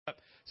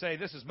Say,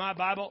 this is my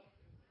Bible.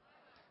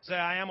 Say,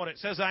 I am what it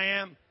says I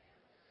am.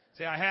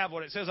 Say, I have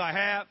what it says I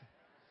have.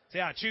 Say,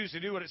 I choose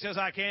to do what it says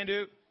I can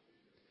do.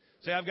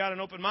 Say, I've got an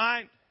open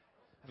mind.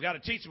 I've got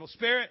a teachable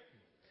spirit.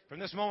 From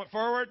this moment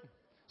forward,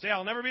 say,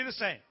 I'll never be the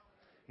same.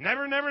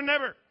 Never, never,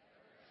 never.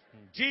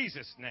 In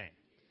Jesus' name.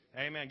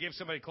 Amen. Give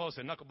somebody close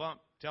a knuckle bump.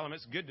 Tell them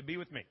it's good to be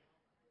with me.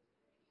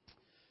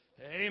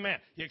 Amen.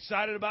 You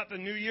excited about the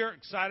new year?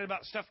 Excited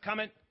about stuff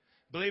coming?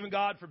 Believing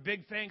God for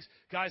big things?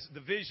 Guys,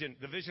 the vision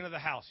of the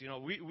house. You know,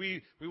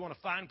 we want to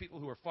find people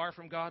who are far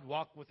from God,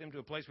 walk with them to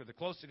a place where they're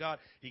close to God,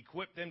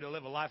 equip them to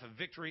live a life of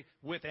victory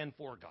with and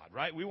for God,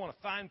 right? We want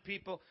to find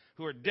people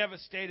who are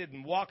devastated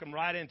and walk them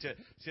right into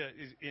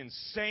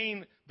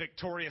insane,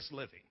 victorious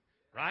living,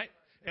 right?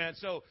 And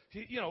so,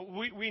 you know,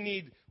 we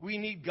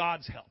need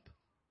God's help.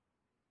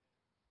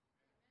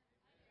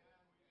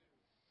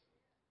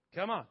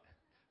 Come on.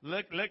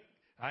 Look.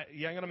 I'm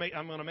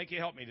going to make you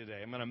help me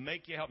today. I'm going to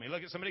make you help me.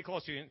 Look at somebody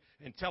close to you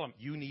and tell them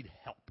you need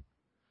help.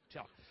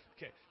 Tell them.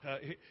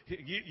 Okay.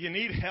 You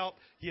need help.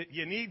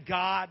 You need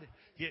God.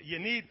 You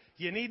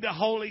need the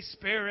Holy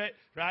Spirit,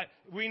 right?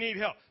 We need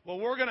help. Well,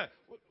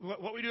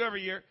 what we do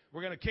every year,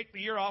 we're going to kick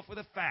the year off with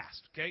a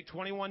fast, okay?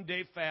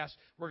 21-day fast.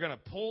 We're going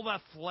to pull the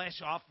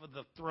flesh off of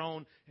the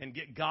throne and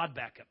get God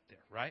back up there,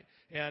 right?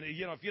 And,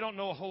 you know, if you don't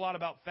know a whole lot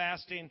about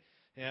fasting,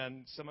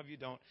 and some of you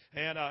don't,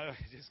 and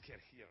just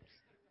kidding, you know,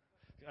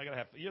 I gotta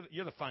have.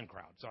 You're the fun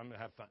crowd, so I'm gonna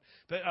have fun.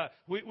 But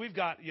we've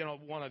got, you know,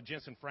 one of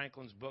Jensen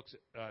Franklin's books.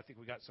 I think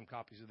we got some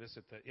copies of this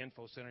at the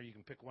info center. You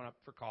can pick one up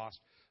for cost.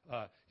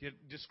 It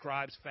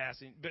describes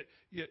fasting, but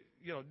you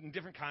know,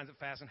 different kinds of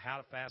fasting, how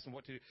to fast, and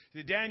what to do.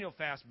 The Daniel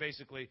fast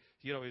basically,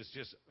 you know, is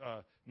just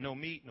no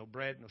meat, no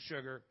bread, no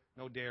sugar,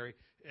 no dairy,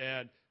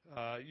 and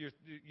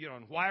you know,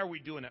 and why are we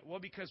doing that?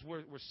 Well, because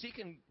we're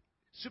seeking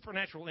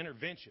supernatural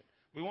intervention.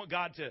 We want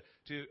God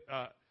to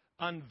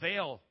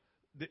unveil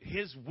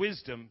His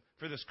wisdom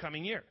for this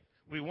coming year.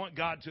 We want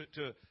God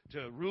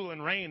to rule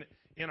and reign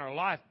in our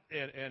life,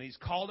 and He's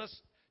called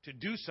us to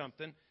do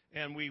something,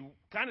 and we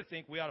kind of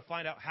think we ought to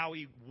find out how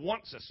He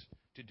wants us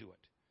to do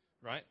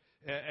it, right?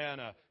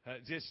 And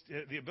just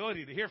the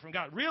ability to hear from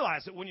God.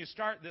 Realize that when you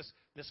start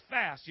this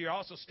fast, you're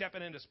also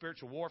stepping into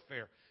spiritual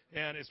warfare,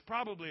 and it's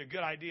probably a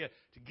good idea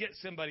to get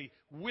somebody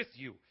with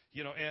you,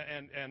 you know,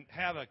 and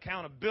have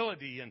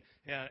accountability and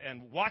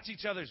watch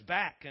each other's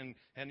back, and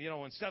you know,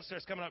 when stuff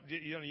starts coming up,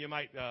 you know, you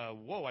might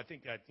I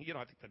think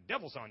the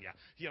devil's on you,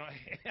 you know,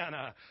 and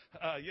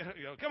you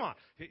know, come on,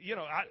 you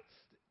know,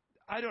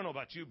 I don't know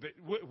about you, but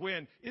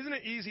when isn't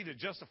it easy to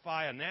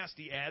justify a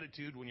nasty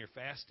attitude when you're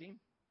fasting?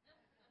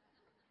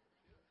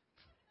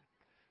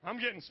 I'm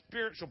getting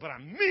spiritual, but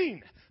I'm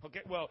mean.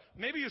 Okay, well,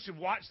 maybe you should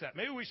watch that.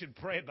 Maybe we should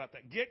pray about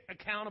that. Get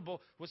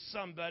accountable with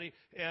somebody.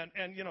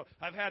 And you know,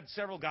 I've had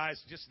several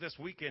guys just this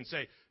weekend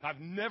say, I've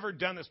never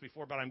done this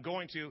before, but I'm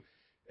going to.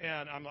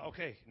 And I'm like,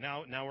 okay,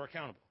 now we're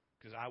accountable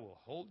because I will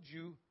hold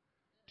you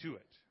to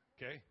it.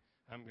 Okay?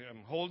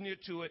 I'm holding you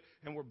to it,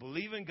 and we're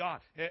believing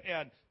God.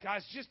 And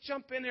guys, just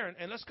jump in there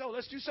and let's go.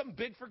 Let's do something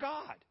big for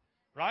God.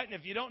 Right? And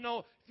if you don't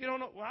know,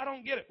 well, I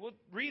don't get it. Well,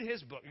 read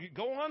his book. You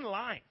go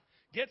online.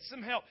 Get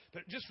some help.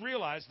 But just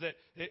realize that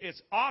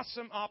it's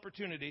awesome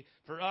opportunity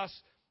for us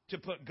to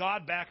put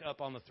God back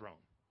up on the throne.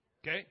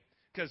 Okay?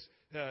 Because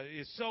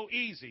it's so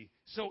easy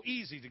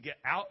to get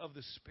out of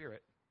the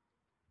Spirit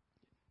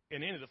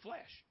and into the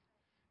flesh.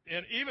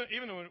 And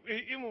even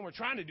when we're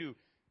trying to do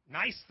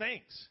nice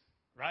things,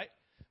 right?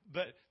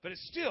 But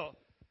it's still,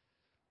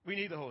 we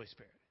need the Holy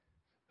Spirit.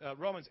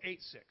 Romans 8:6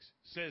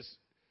 says,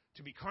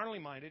 to be carnally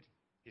minded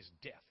is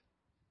death.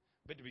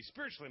 But to be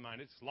spiritually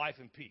minded is life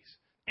and peace.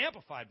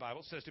 Amplified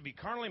Bible says to be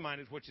carnally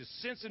minded, which is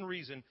sense and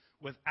reason,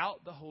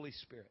 without the Holy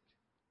Spirit.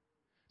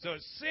 So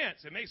it's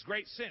sense. It makes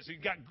great sense. So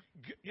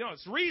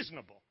it's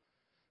reasonable.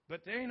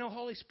 But there ain't no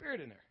Holy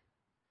Spirit in there.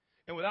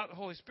 And without the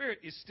Holy Spirit,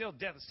 it's still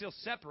death. It's still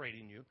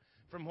separating you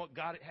from what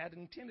God had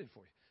intended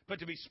for you. But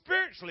to be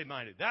spiritually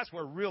minded, that's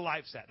where real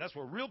life's at. That's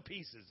where real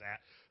peace is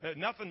at.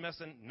 Nothing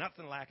missing,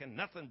 nothing lacking,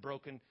 nothing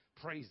broken.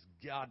 Praise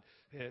God.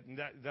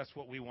 That's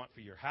what we want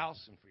for your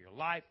house and for your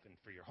life and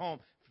for your home,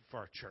 for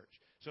our church.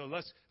 So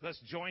let's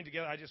join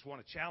together. I just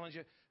want to challenge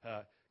you.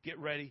 Get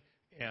ready,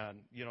 and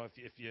you know,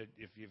 if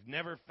you've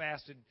never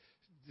fasted,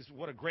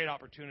 what a great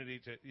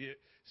opportunity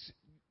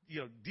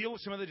to deal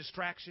with some of the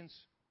distractions.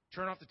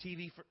 Turn off the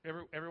TV for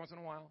every once in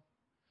a while.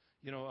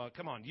 You know,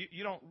 come on.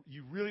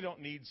 You really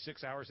don't need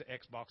 6 hours of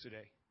Xbox a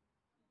day.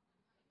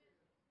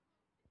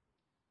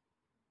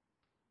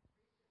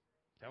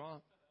 Come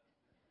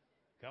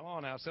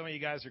on now. Some of you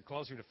guys are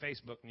closer to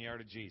Facebook than you are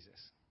to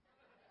Jesus.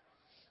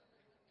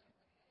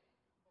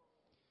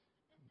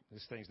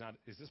 This thing's not,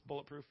 is this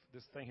bulletproof,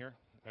 this thing here?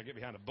 I'll get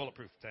behind a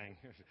bulletproof thing.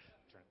 Turn it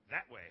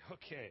that way.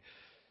 Okay.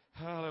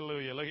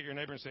 Hallelujah. Look at your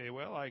neighbor and say,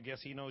 well, I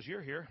guess he knows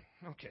you're here.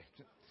 Okay.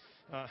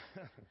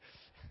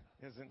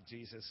 Isn't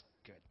Jesus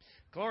good?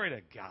 Glory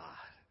to God.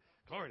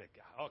 Glory to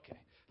God. Okay.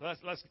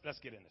 Let's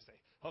get in this thing.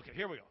 Okay,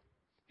 here we go.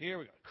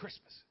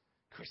 Christmas.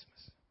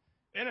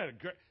 Isn't it a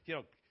great,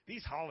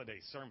 these holiday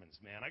sermons,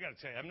 man, I got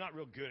to tell you, I'm not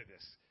real good at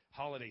this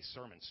holiday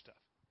sermon stuff.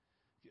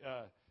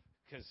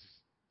 because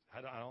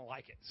I don't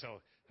like it.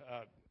 So,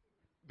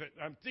 but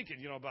I'm thinking,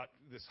 about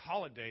this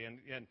holiday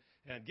and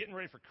getting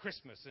ready for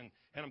Christmas, and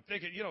I'm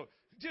thinking,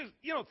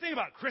 think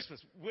about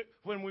Christmas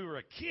when we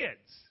were kids,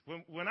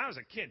 when I was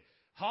a kid,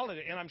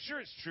 holiday, and I'm sure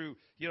it's true.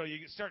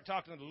 You start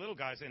talking to the little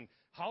guys, and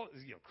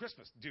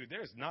Christmas, dude,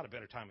 there's not a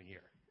better time of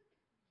year.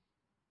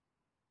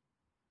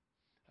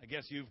 I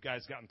guess you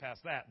guys gotten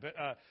past that, but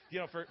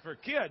for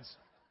kids,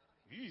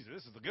 geez,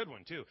 this is a good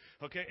one too.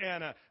 Okay,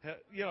 and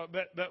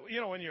but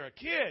when you're a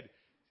kid,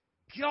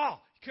 y'all,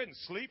 you couldn't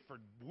sleep for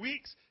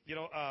weeks.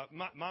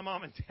 My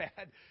mom and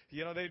dad,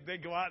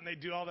 they'd go out and they'd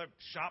do all that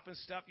shopping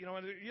stuff,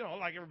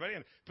 like everybody,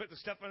 and put the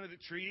stuff under the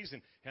trees,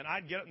 and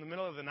I'd get up in the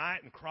middle of the night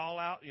and crawl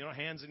out,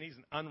 hands and knees,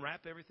 and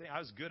unwrap everything. I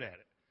was good at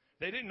it.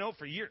 They didn't know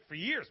for years. For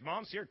years,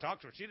 Mom's here,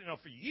 talk to her. She didn't know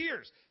for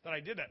years that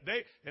I did that.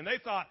 They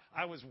thought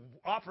I was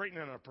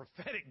operating in a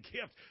prophetic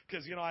gift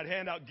because I'd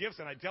hand out gifts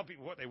and I'd tell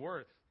people what they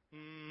were.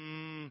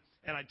 And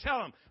I'd tell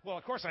them. Well,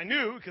 of course I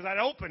knew because I'd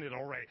opened it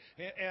already.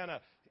 And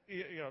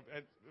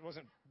it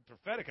wasn't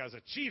prophetic. I was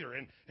a cheater.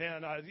 And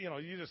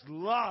you just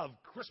love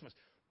Christmas.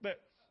 But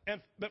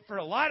for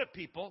a lot of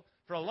people,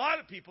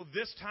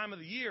 this time of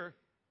the year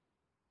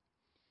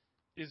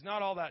is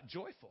not all that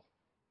joyful.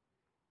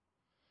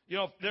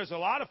 There's a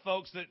lot of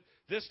folks that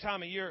this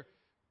time of year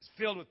is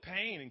filled with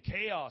pain and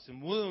chaos and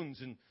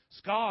wounds and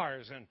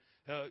scars and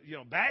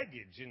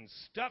baggage and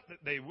stuff that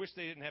they wish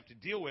they didn't have to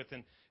deal with.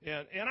 And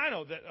I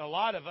know that a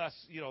lot of us,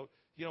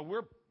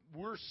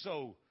 we're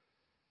so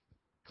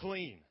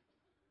clean,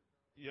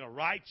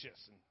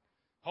 righteous and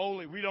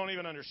holy, we don't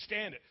even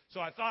understand it. So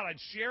I thought I'd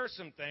share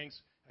some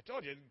things. I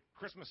told you,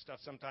 Christmas stuff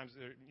sometimes,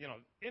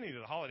 any of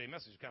the holiday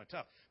message is kind of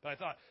tough. But I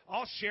thought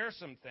I'll share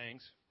some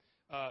things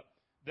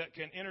that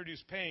can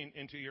introduce pain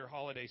into your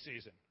holiday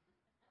season.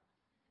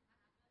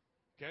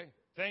 Okay?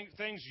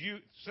 Things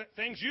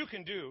you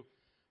can do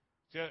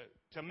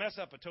to mess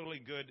up a totally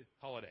good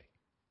holiday.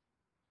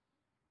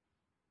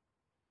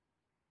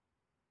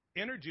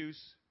 Introduce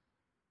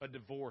a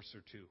divorce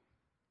or two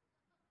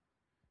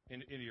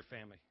into your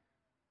family.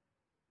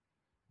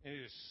 And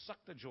you just suck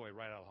the joy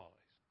right out of the holidays.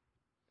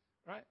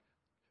 Right?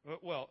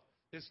 Well,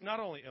 it's not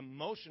only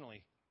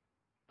emotionally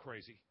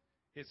crazy,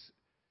 it's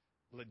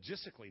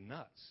logistically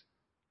nuts.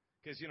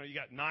 Because, you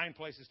got 9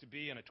 places to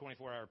be in a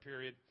 24-hour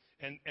period,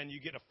 and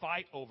you get a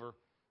fight over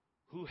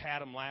who had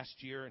them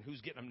last year and who's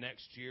getting them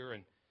next year.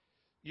 And,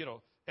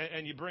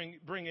 and you bring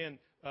in,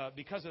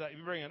 because of that,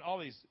 you bring in all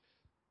these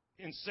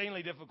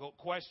insanely difficult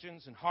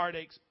questions and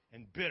heartaches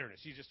and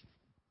bitterness. You just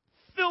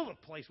fill the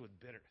place with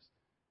bitterness.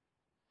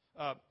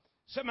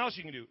 Something else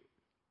you can do,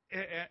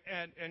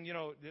 and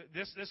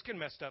this can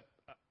mess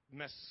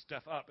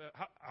stuff up.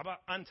 How about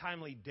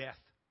untimely death?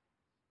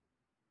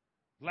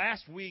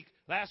 Last week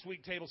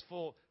table's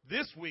full.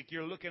 This week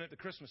you're looking at the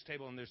Christmas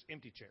table and there's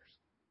empty chairs.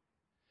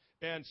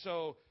 And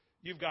so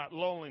you've got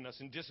loneliness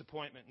and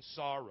disappointment and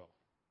sorrow.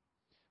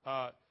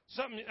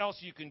 Something else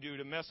you can do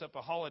to mess up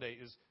a holiday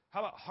is, how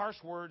about harsh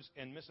words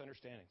and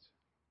misunderstandings?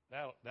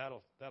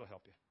 That'll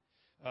help you.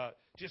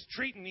 Just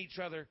treating each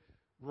other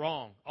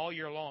wrong all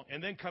year long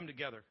and then come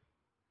together,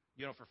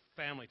 for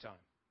family time.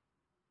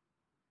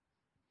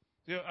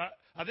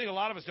 I think a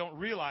lot of us don't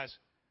realize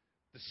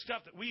the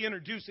stuff that we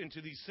introduce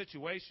into these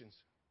situations.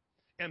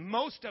 And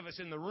most of us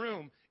in the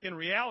room, in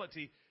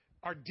reality,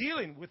 are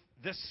dealing with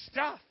this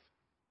stuff.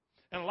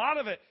 And a lot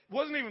of it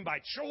wasn't even by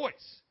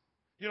choice.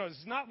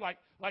 It's not like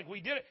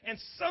we did it. And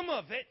some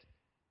of it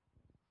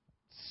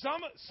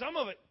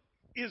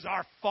is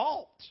our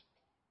fault.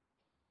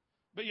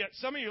 But yet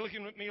some of you are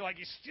looking at me like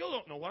you still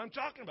don't know what I'm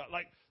talking about.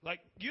 Like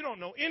you don't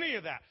know any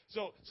of that.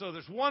 So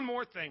there's one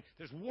more thing.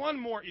 There's one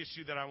more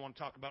issue that I want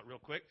to talk about real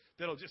quick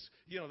that'll just,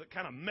 that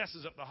kind of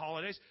messes up the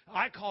holidays.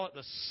 I call it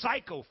the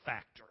psycho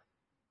factor.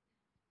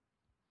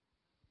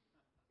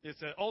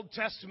 It's an Old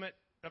Testament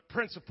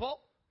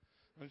principle.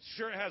 I'm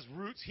sure it has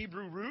roots,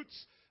 Hebrew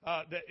roots,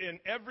 that in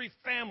every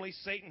family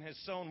Satan has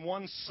sown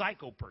one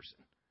psycho person.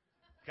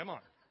 Come on.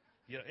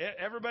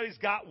 Everybody's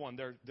got one.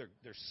 They're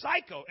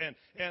psycho, and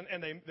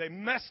they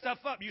mess stuff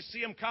up. You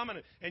see them coming,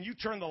 and you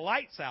turn the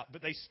lights out,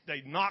 but they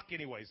knock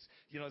anyways.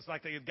 It's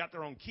like they've got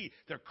their own key.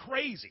 They're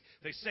crazy.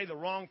 They say the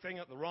wrong thing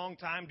at the wrong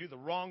time, do the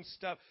wrong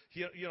stuff.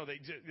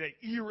 They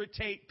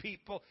irritate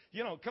people.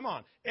 Come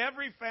on.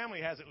 Every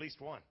family has at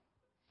least one.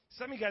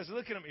 Some of you guys are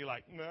looking at me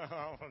like, no.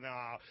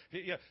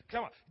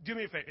 Come on. Do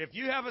me a favor. If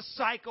you have a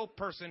psycho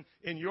person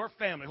in your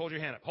family, hold your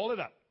hand up. Hold it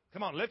up.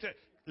 Come on, lift it.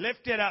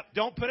 Lift it up.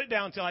 Don't put it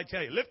down until I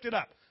tell you. Lift it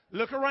up.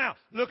 Look around.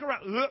 Look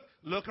around.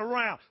 Look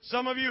around.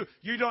 Some of you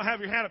don't have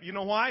your hand up. You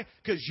know why?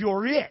 Because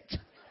you're it.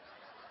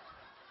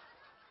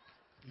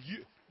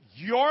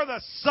 You're the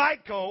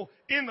psycho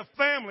in the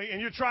family, and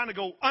you're trying to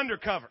go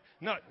undercover.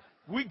 No,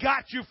 we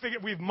got you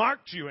figured. We've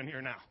marked you in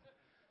here now.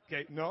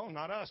 Okay? No,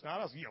 not us.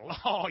 Not us.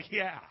 Oh,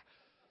 yeah.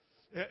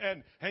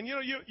 And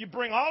you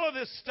bring all of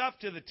this stuff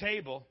to the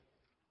table.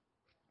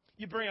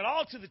 You bring it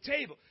all to the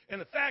table.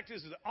 And the fact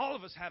is that all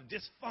of us have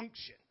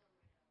dysfunction.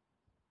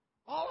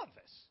 All of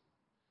us.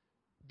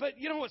 But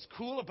you know what's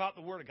cool about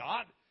the Word of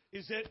God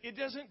is that it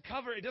doesn't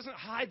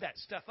hide that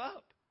stuff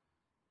up.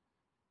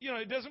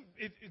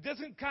 it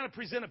doesn't kind of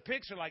present a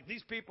picture like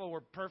these people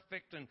were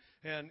perfect and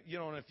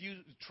if you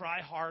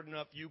try hard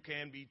enough, you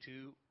can be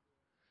too.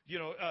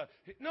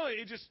 No,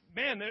 it just,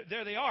 man,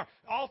 there they are.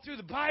 All through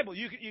the Bible,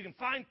 you can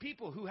find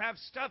people who have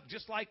stuff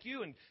just like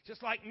you and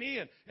just like me,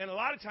 and a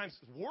lot of times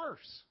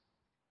worse.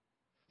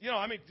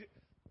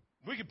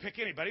 We could pick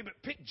anybody, but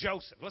pick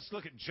Joseph. Let's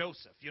look at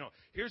Joseph.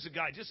 Here's a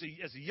guy,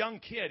 as a young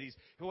kid,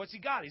 what's he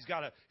got? He's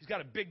got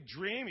a big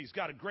dream. He's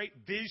got a great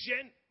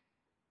vision.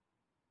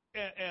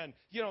 And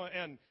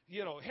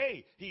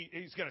hey,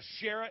 he's going to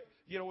share it,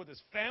 with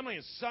his family.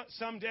 And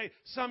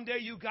someday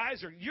you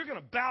guys you're going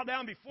to bow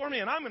down before me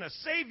and I'm going to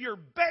save your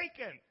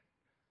bacon.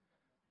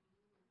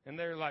 And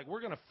they're like, we're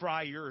going to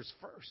fry yours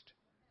first.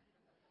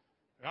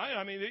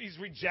 Right? He's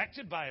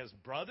rejected by his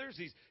brothers.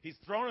 He's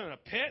thrown in a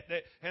pit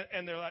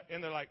and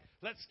they're like,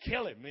 let's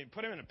kill him.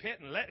 Put him in a pit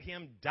and let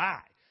him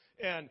die.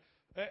 And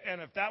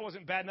if that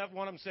wasn't bad enough,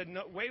 one of them said,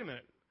 no, wait a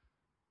minute.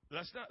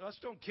 Let's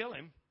don't kill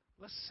him.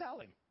 Let's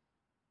sell him.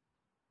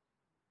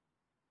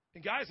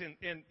 And guys, and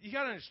you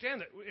got to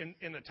understand that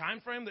in the time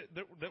frame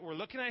that we're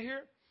looking at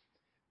here,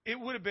 it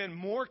would have been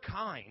more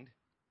kind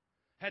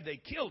had they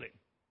killed him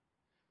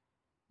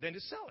than to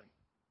sell him.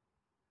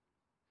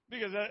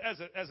 Because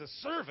as a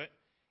servant,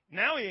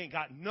 now he ain't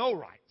got no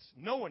rights.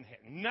 No one had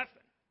nothing.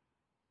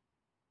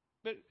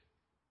 But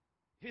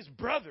his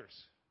brothers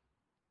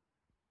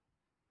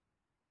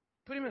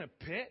put him in a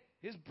pit.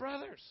 His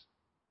brothers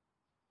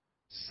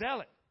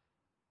sell it.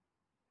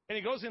 And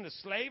he goes into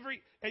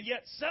slavery, and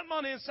yet something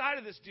on the inside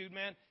of this dude,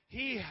 man,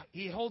 he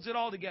holds it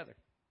all together.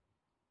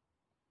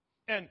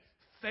 And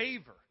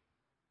favor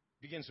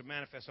begins to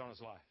manifest on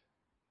his life.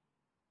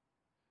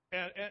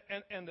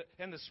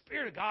 And the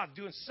Spirit of God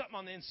doing something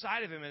on the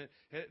inside of him, and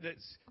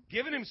that's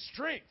giving him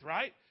strength,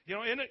 right?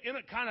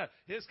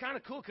 It's kind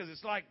of cool because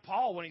it's like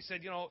Paul when he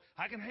said,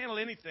 I can handle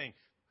anything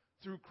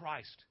through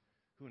Christ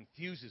who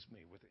infuses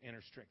me with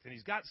inner strength. And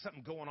he's got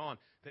something going on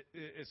that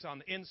it's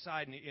on the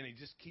inside, and he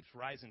just keeps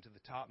rising to the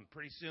top. And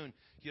pretty soon,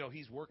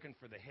 he's working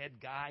for the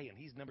head guy, and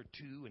he's number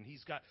 2, and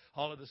he's got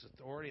all of this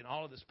authority and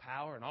all of this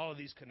power and all of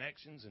these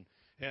connections,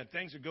 and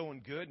things are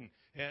going good.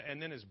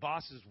 And then his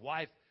boss's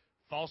wife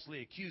falsely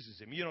accuses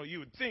him. You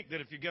would think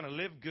that if you're going to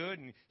live good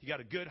and you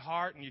got a good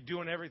heart and you're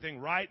doing everything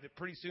right, that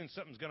pretty soon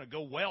something's going to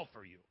go well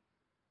for you.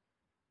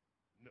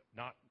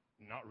 Not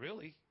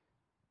really.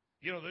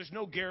 There's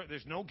no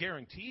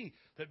guarantee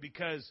that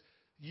because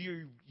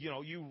you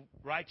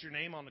write your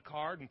name on the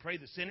card and pray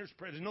the sinner's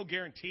prayer, there's no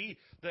guarantee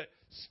that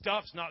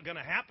stuff's not going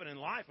to happen in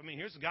life.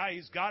 Here's a guy,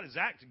 he's got his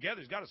act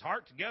together, he's got his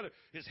heart together,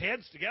 his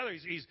head's together,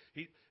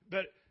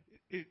 but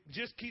it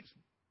just keeps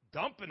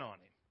dumping on him.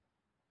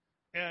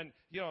 And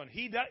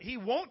he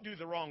won't do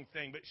the wrong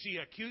thing, but she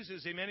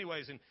accuses him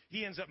anyways, and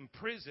he ends up in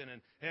prison,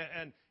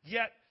 and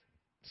yet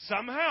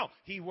somehow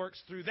he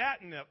works through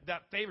that, and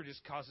that favor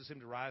just causes him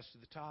to rise to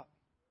the top.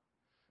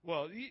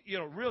 Well,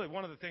 really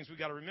one of the things we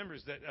got to remember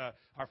is that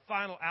our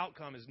final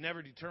outcome is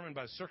never determined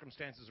by the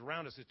circumstances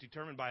around us. It's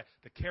determined by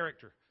the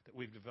character that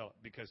we've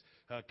developed, because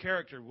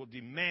character will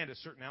demand a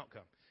certain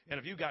outcome. And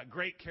if you've got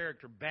great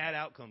character, bad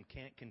outcome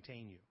can't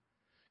contain you.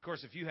 Of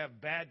course, if you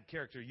have bad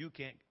character, you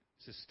can't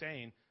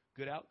sustain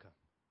good outcome.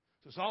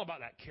 So it's all about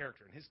that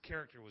character, and his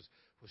character was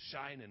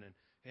shining,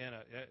 and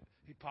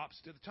he pops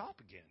to the top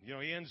again.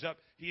 He ends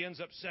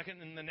up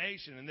second in the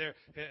nation, and if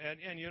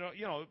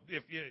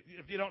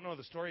you don't know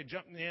the story,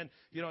 jump in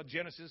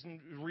Genesis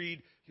and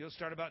read.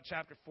 Start about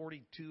chapter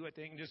 42, I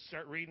think, and just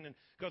start reading and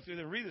go through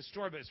and read the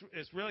story. But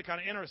it's really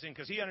kind of interesting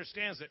because he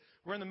understands that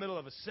we're in the middle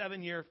of a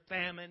 7-year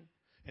famine,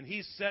 and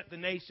he's set the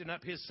nation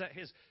up,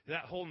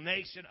 that whole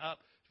nation up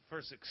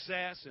for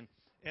success.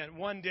 And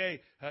one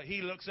day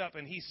he looks up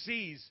and he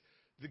sees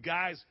the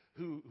guys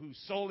who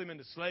sold him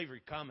into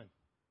slavery coming.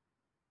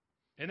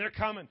 And they're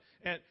coming.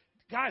 And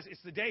guys,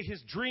 it's the day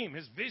his dream,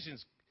 his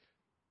vision's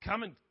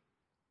coming,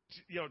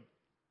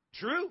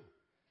 true.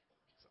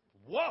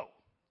 Whoa.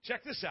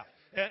 Check this out.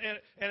 And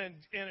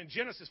in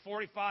Genesis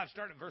 45,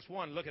 starting at verse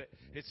 1, look at it.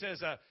 It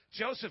says,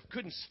 Joseph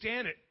couldn't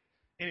stand it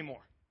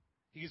anymore.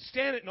 He could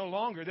stand it no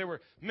longer. There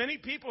were many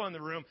people in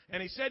the room,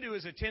 and he said to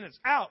his attendants,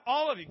 out,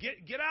 all of you,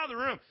 get out of the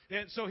room.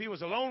 And so he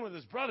was alone with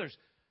his brothers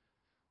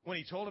when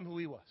he told them who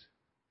he was.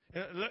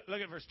 And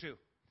look at verse 2.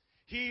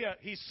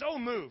 He's so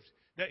moved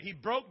that he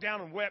broke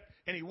down and wept,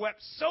 and he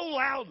wept so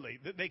loudly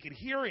that they could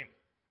hear him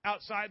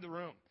outside the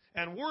room.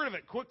 And word of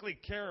it quickly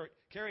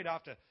carried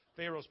off to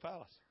Pharaoh's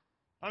palace.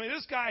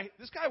 This guy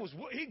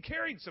he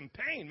carried some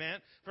pain,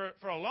 man,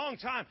 for a long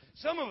time.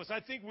 Some of us, I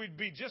think we'd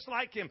be just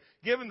like him,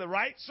 given the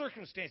right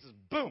circumstances.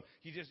 Boom,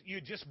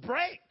 you just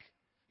break,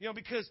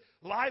 because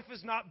life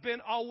has not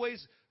been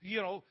always,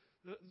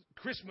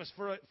 Christmas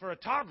for a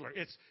toddler.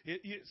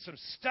 Some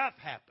stuff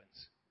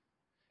happens.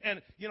 And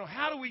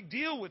how do we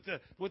deal with the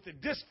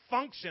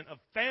dysfunction of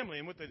family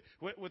and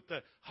with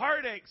the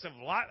heartaches of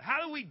life?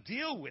 How do we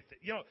deal with it?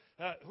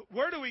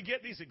 Where do we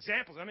get these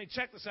examples?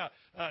 Check this out.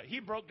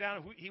 He broke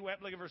down. He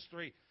wept. Look at verse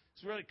 3.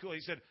 It's really cool.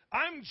 He said,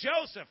 "I'm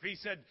Joseph." He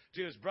said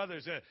to his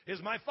brothers, "Is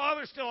my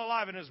father still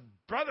alive?" And his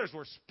brothers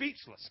were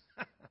speechless.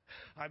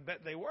 I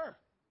bet they were.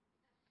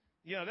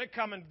 You know, they're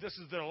coming, this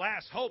is their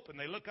last hope, and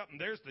they look up, and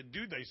there's the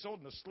dude they sold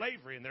into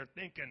slavery, and they're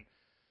thinking,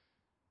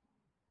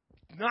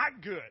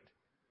 not good.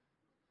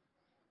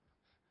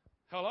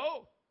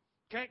 Hello?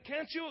 Can't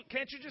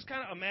you just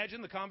kind of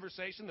imagine the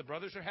conversation the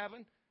brothers are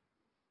having?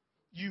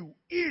 You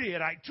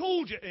idiot, I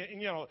told you.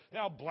 And, you know,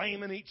 they're all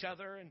blaming each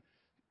other, and,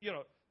 you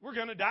know, we're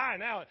going to die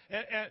now.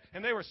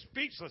 And they were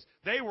speechless.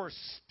 They were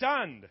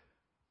stunned.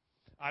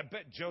 I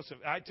bet Joseph,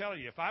 I tell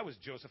you, if I was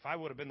Joseph, I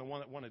would have been the one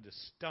that wanted to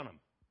stun them.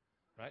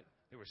 Right?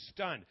 They were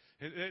stunned.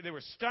 They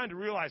were stunned to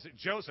realize that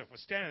Joseph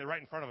was standing there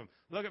right in front of them.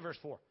 Look at verse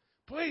 4.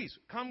 Please,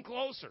 come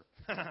closer.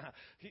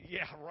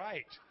 Yeah,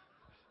 right.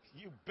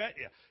 You bet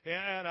you.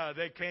 And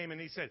they came, and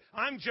he said,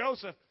 I'm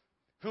Joseph,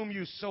 whom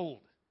you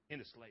sold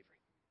into slavery.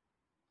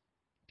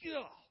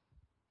 Ugh.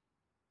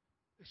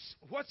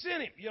 What's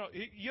in him?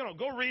 You know,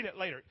 go read it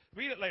later.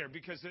 Read it later,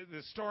 because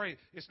the story,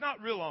 it's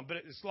not real long, but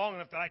it's long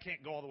enough that I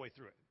can't go all the way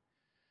through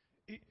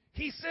it.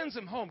 He sends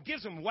them home,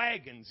 gives them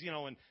wagons,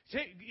 and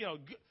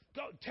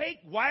take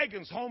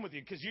wagons home with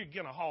you, because you're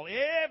going to haul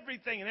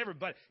everything and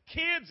everybody,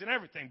 kids and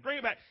everything. Bring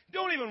it back.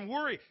 Don't even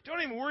worry.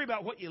 Don't even worry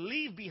about what you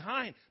leave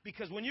behind,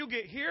 because when you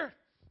get here,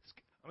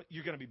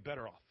 you're going to be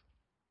better off.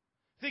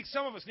 I think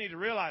some of us need to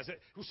realize that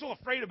we're so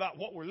afraid about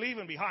what we're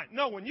leaving behind.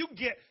 No, when you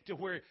get to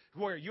where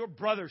your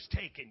brother's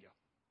taking you.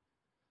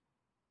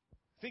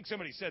 I think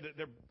somebody said that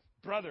their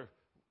brother,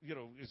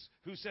 is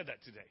who said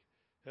that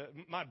today?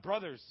 My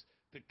brother's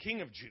the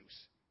king of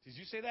Jews. Did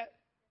you say that?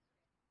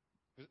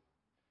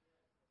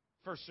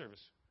 First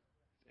service.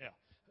 Yeah,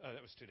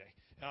 that was today.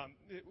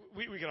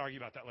 We can argue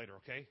about that later,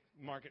 okay?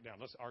 Mark it down.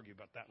 Let's argue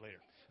about that later.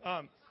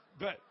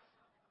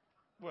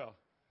 Well,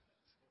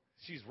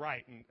 she's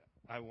right, and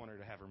I want her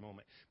to have her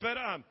moment. But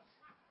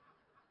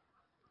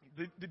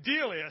the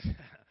deal is,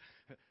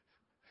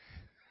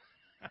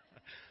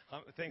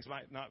 things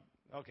might not,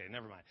 okay,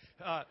 never mind.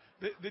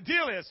 The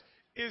deal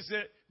is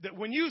that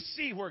when you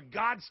see where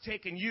God's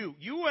taken you,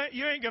 you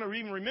ain't going to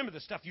even remember the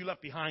stuff you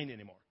left behind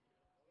anymore.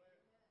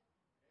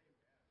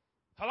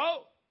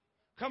 Hello?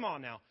 Come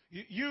on now.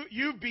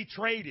 You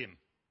betrayed him.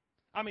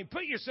 I mean,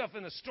 put yourself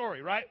in the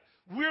story, right?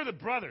 We're the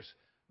brothers.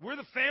 We're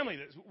the family.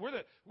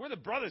 We're the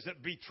brothers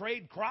that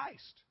betrayed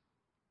Christ.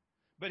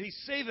 But he's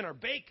saving our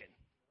bacon.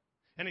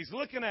 And he's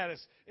looking at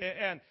us.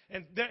 And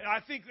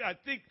I think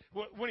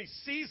when he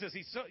sees us,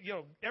 he's so,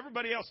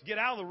 everybody else get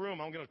out of the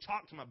room. I'm going to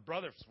talk to my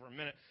brothers for a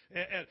minute.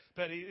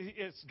 But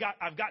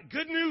I've got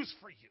good news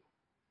for you.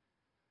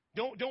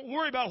 Don't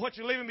worry about what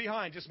you're leaving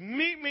behind. Just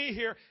meet me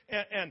here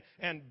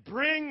and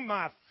bring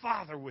my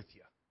Father with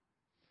you.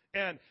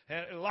 And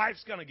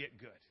life's going to get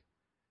good.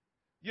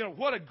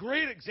 What a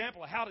great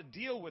example of how to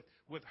deal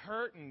with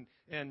hurt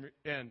and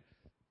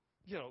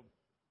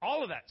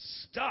all of that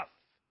stuff.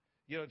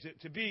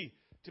 To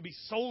be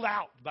sold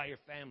out by your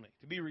family,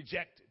 to be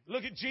rejected.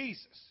 Look at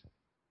Jesus.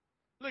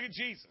 Look at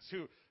Jesus,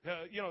 who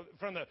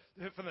from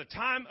the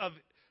time of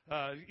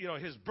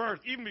his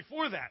birth, even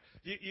before that,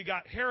 you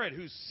got Herod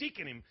who's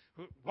seeking him.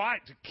 Why?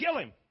 To kill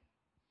him.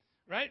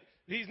 Right?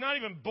 He's not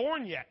even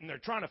born yet, and they're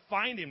trying to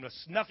find him to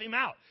snuff him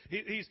out.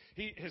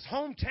 His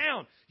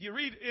hometown, you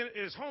read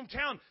in his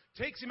hometown,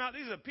 takes him out.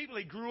 These are the people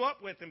he grew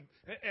up with,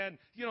 and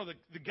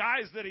the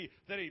guys that he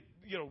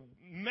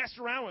messed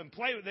around with and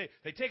played with.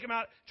 They take him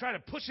out, try to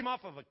push him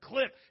off of a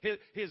cliff.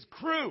 His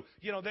crew,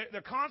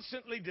 they're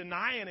constantly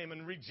denying him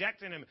and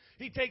rejecting him.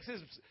 He takes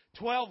his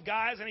 12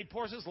 guys and he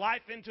pours his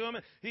life into them,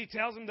 and he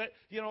tells them that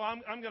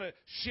I'm going to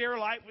share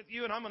life with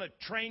you, and I'm going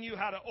to train you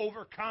how to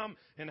overcome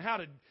and how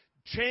to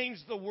change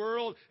the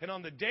world. And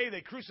on the day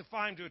they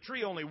crucify him to a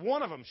tree, only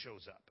one of them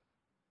shows up.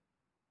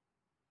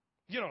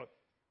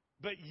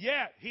 But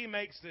yet he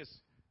makes this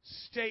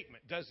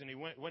statement, doesn't he?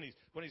 When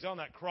he's on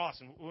that cross,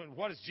 and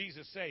what does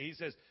Jesus say? He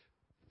says,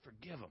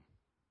 "Forgive them.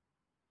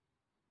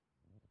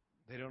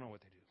 They don't know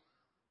what they do.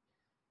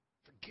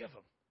 Forgive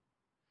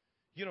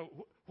them."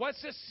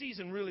 What's this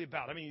season really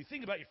about? I mean, you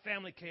think about your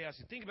family chaos,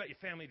 you think about your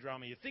family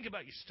drama, you think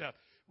about your stuff.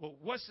 Well,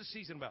 what's the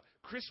season about?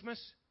 Christmas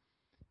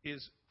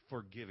is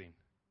forgiving.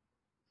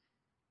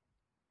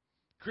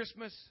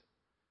 Christmas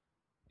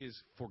is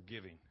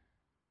forgiving.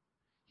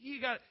 You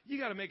got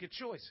to make a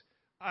choice.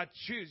 I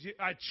choose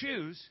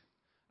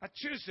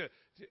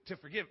to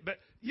forgive. But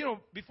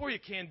before you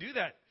can do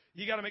that,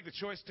 you got to make the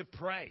choice to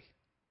pray.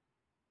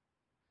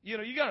 You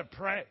got to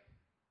pray.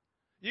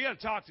 You got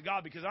to talk to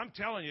God, because I'm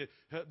telling you,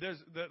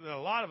 there's a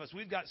lot of us.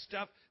 We've got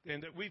stuff,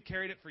 and that we've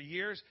carried it for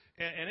years,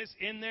 and it's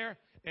in there.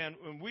 And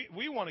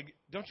we want to.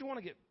 Don't you want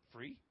to get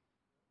free?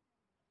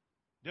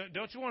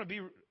 Don't you want to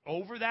be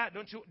over that?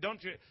 Don't you?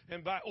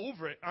 And by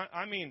over it,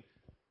 I mean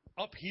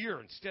up here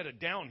instead of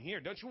down here.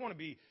 Don't you want to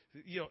be,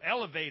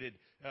 elevated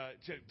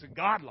to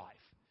God life?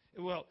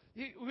 Well,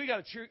 we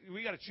got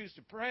to choose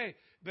to pray.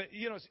 But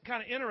it's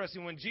kind of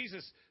interesting when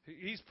Jesus,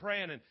 he's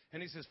praying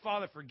and he says,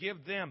 "Father,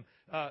 forgive them."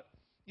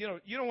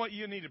 You know what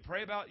you need to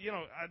pray about.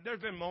 There's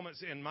been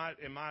moments in my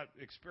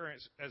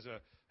experience as a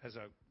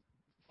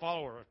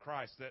follower of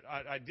Christ that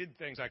I did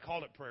things. I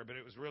called it prayer, but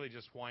it was really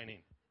just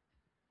whining.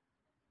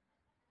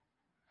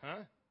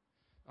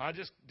 I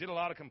just did a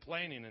lot of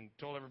complaining and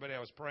told everybody I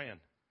was praying.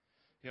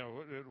 You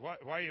know, why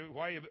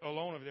are you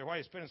alone over there? Why are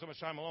you spending so much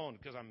time alone?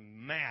 Because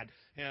I'm mad,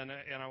 and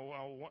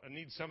I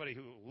need somebody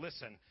who will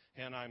listen,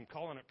 and I'm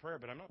calling it prayer,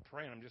 but I'm not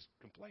praying. I'm just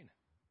complaining.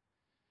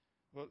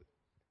 Well,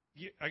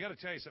 I got to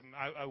tell you something.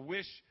 I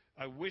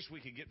wish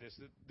we could get this.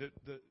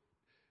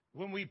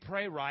 When we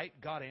pray right,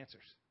 God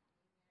answers.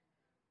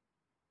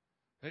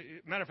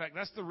 Matter of fact,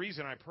 that's the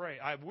reason I pray.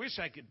 I wish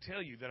I could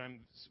tell you that I'm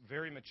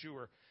very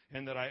mature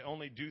and that I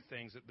only do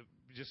things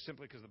just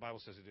simply because the Bible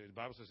says to do it. The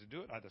Bible says to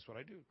do it. That's what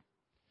I do.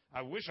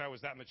 I wish I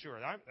was that mature.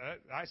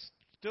 I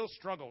still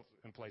struggle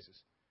in places.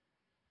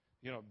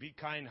 You know, be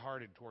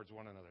kind-hearted towards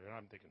one another. And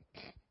I'm thinking,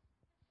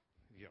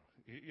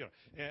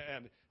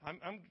 and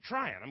I'm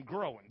trying. I'm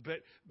growing. But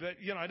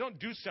I don't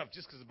do stuff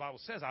just because the Bible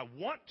says I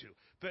want to.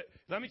 But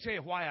let me tell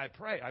you why I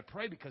pray. I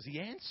pray because He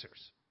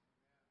answers.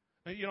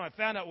 I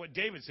found out what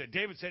David said.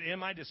 David said, in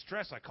my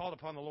distress, I called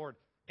upon the Lord,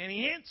 and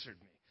He answered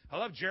me. I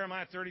love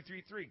Jeremiah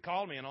 33:3.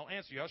 Call me, and I'll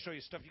answer you. I'll show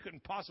you stuff you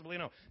couldn't possibly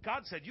know.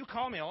 God said, you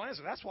call me, I'll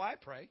answer. That's why I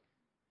pray.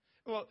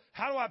 Well,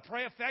 how do I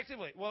pray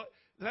effectively? Well,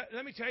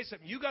 let me tell you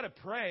something. You got to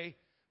pray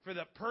for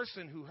the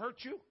person who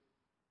hurt you.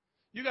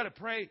 You got to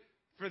pray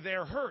for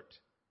their hurt.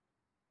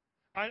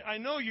 I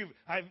know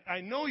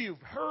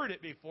you've heard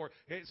it before.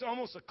 It's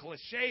almost a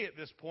cliche at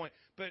this point,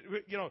 but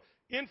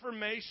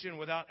information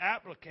without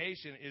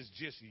application is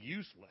just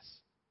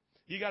useless.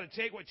 You got to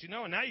take what you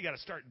know, and now you got to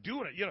start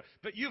doing it.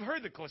 But you've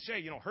heard the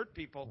cliche, hurt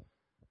people,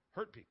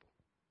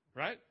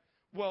 right?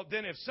 Well,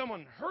 then if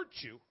someone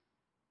hurts you,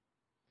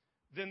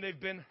 then they've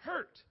been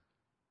hurt.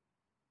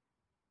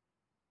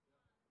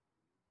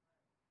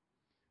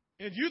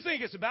 And you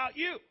think it's about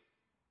you.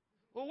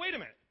 Well, wait a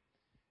minute.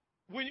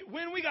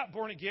 When we got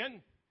born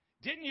again,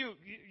 didn't you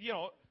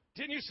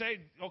say,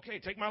 okay,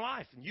 take my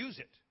life and use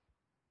it?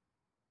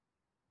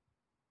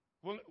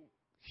 Well,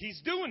 He's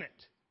doing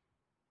it.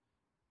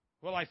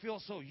 Well, I feel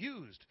so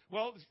used.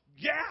 Well,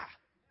 yeah.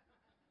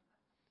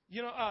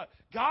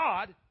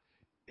 God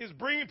is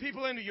bringing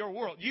people into your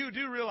world. You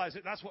do realize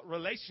that that's what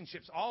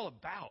relationship's all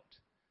about,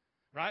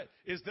 right?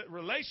 Is that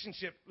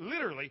relationship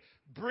literally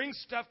brings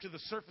stuff to the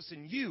surface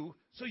in you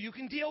so you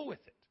can deal with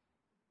it.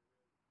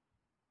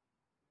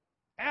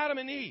 Adam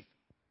and Eve.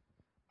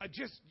 I got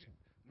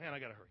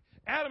to hurry.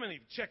 Adam and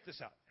Eve, check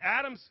this out.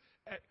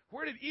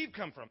 Where did Eve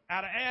come from?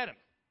 Out of Adam.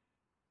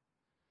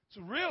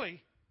 So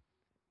really,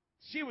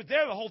 she was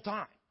there the whole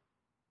time.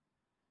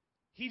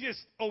 He just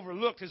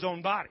overlooked his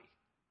own body.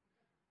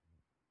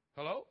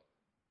 Hello?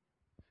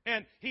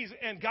 And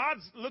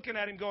God's looking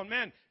at him going,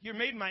 man, you're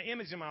made in my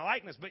image and my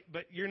likeness,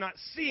 but you're not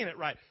seeing it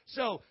right.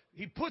 So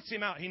He puts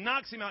him out. He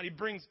knocks him out. He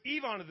brings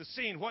Eve onto the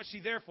scene. What's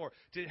she there for?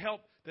 To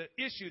help the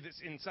issue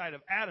that's inside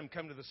of Adam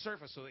come to the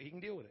surface so that he can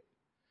deal with it.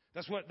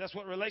 That's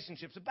what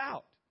relationship's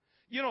about.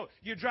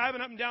 You're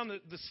driving up and down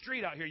the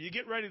street out here. You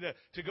get ready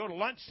to go to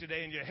lunch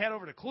today, and you head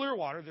over to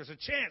Clearwater. There's a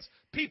chance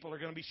people are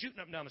going to be shooting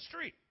up and down the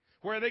street.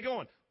 Where are they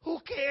going? Who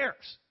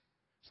cares?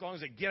 As long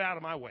as they get out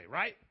of my way,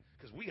 right?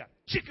 Because we got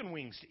chicken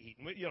wings to eat,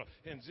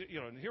 and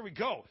here we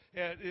go.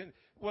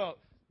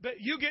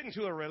 But you get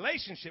into a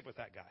relationship with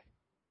that guy,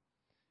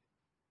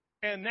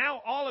 and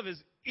now all of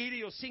his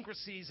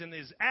idiosyncrasies and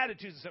his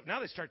attitudes and stuff,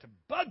 now they start to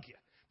bug you.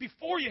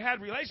 Before you had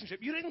a relationship,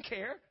 you didn't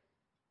care.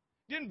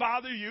 It didn't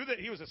bother you that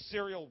he was a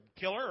serial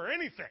killer or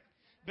anything.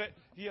 But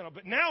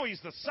now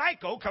he's the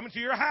psycho coming to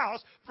your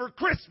house for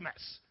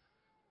Christmas.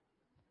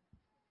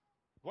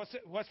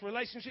 What's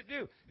relationship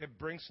do? It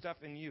brings stuff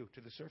in you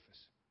to the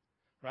surface,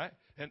 right?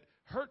 And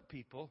hurt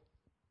people.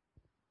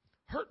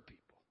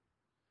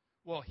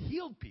 Well,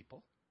 healed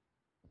people.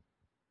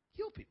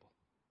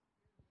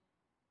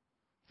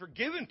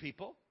 Forgiven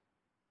people.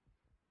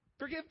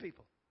 Forgive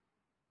people.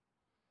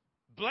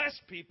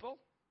 Blessed people.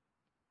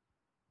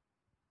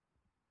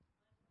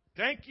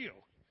 Thank you.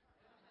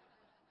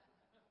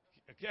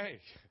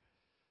 Okay.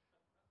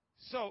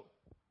 So,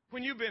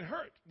 when you've been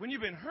hurt,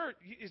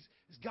 is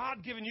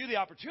God giving you the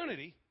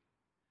opportunity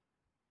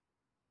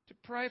to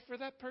pray for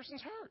that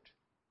person's hurt?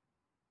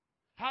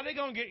 How are they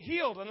going to get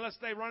healed unless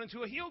they run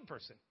into a healed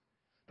person?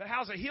 But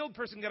how's a healed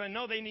person going to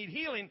know they need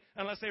healing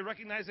unless they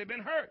recognize they've been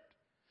hurt?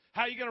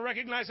 How are you going to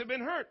recognize they've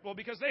been hurt? Well,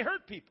 because they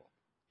hurt people.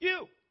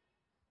 You.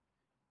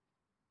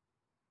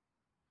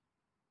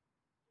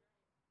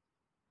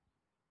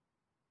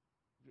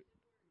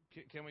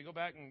 Can we go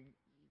back and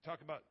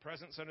talk about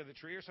presents under the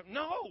tree or something?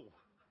 No.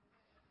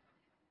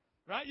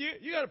 Right?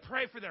 You got to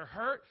pray for their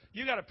hurt.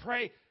 You got to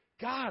pray,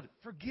 God,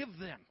 forgive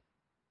them.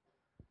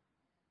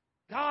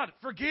 God,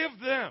 forgive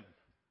them.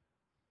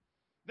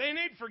 They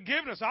need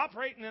forgiveness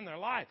operating in their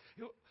life.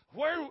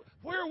 Where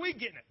are we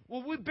getting it?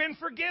 Well, we've been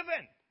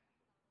forgiven.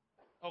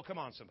 Oh, come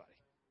on, somebody.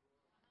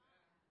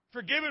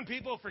 Forgiving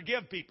people,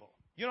 forgive people.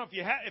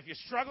 If you're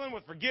struggling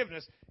with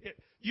forgiveness,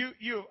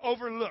 you have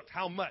overlooked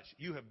how much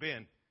you have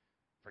been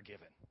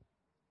forgiven.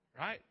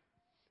 Right?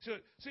 So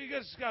you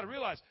guys got to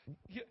realize,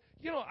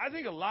 I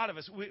think a lot of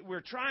us we're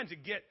trying to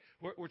get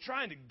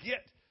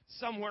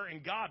somewhere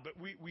in God, but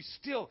we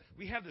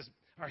have this,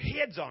 our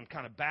heads on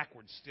kind of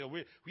backwards still.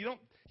 We don't,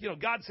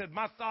 God said,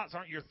 my thoughts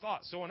aren't your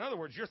thoughts. So in other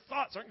words, your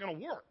thoughts aren't going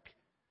to work.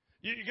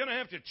 You're going to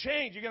have to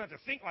change. You're going to have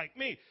to think like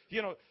me.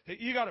 You know,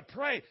 you got to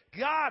pray.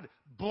 God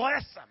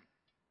bless them.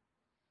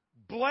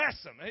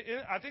 Bless them.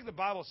 I think the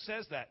Bible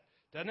says that,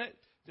 doesn't it?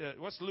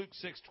 What's Luke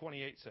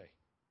 6:28 say?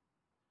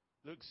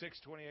 Luke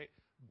 6:28.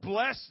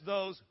 Bless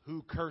those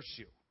who curse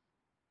you.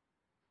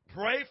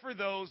 Pray for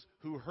those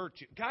who hurt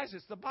you. Guys,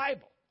 it's the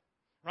Bible,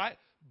 right?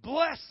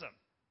 Bless them.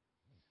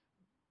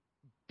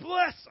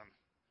 Bless them.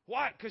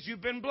 Why? Because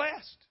you've been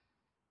blessed.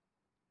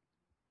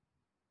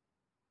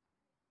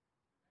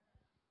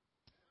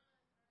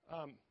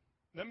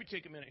 Let me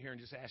take a minute here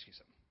and just ask you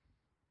something.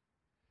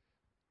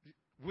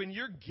 When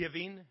you're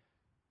giving,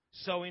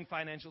 sowing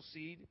financial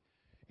seed,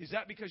 is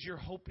that because you're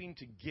hoping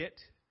to get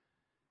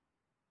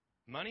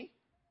money?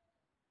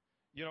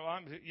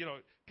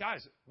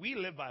 Guys, we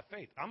live by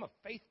faith. I'm a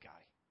faith guy.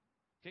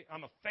 Okay?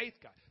 I'm a faith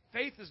guy.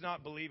 Faith is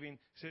not believing.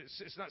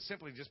 It's not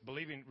simply just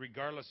believing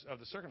regardless of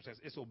the circumstance.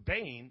 It's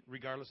obeying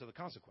regardless of the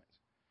consequence.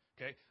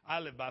 Okay? I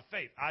live by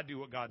faith. I do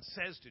what God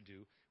says to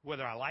do,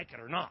 whether I like it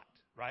or not.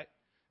 Right?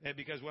 And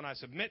because when I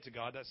submit to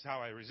God, that's how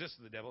I resist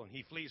the devil, and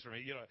he flees from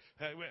me.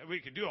 We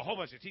could do a whole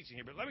bunch of teaching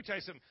here, but let me tell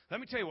you something. Let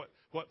me tell you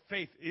what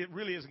faith it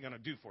really isn't going to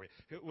do for you.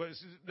 It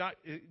was not,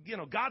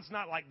 God's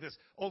not like this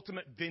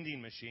ultimate vending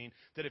machine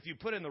that if you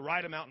put in the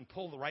right amount and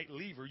pull the right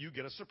lever, you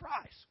get a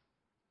surprise.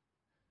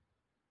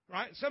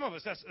 Right? Some of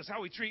us, that's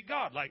how we treat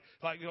God.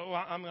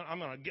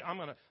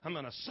 I'm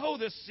gonna sow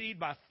this seed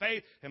by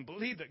faith and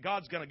believe that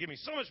God's going to give me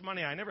so much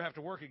money I never have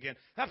to work again.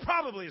 That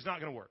probably is not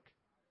going to work.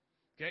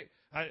 Okay?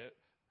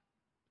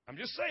 I'm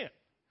just saying.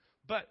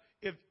 But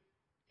if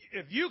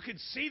you could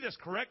see this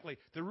correctly,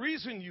 the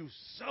reason you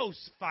sow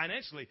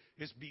financially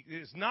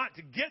is not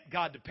to get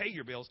God to pay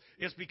your bills.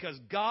 It's because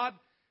God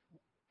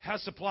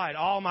has supplied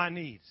all my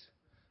needs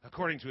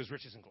according to his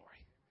riches and glory.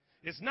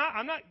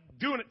 I'm not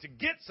doing it to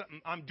get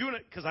something. I'm doing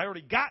it because I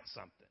already got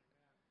something.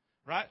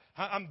 Right?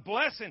 I'm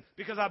blessing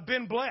because I've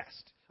been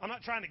blessed. I'm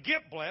not trying to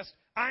get blessed.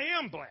 I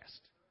am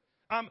blessed.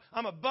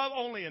 I'm above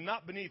only and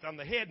not beneath. I'm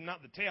the head and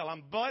not the tail.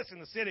 I'm blessed in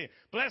the city,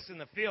 blessed in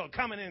the field,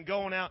 coming in,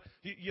 going out.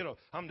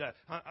 I'm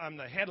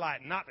the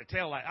headlight and not the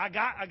tail light. I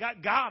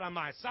got God on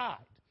my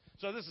side.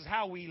 So this is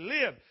how we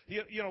live.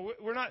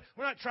 We're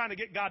not trying to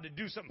get God to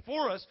do something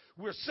for us.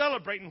 We're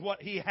celebrating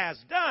what he has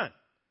done.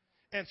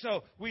 And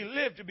so we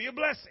live to be a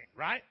blessing,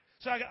 right?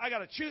 So I got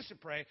to choose to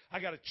pray.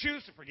 I got to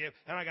choose to forgive,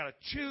 and I got to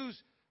choose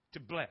to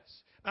bless.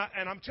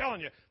 And I'm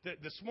telling you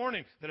that this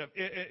morning, that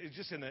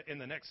just in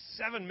the next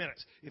 7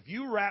 minutes, if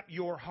you wrap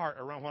your heart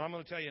around what I'm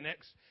going to tell you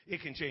next,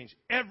 it can change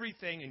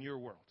everything in your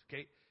world.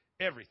 Okay,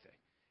 everything,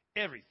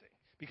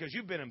 because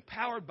you've been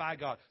empowered by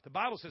God. The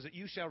Bible says that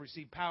you shall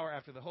receive power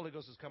after the Holy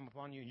Ghost has come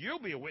upon you. You'll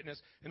be a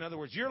witness. In other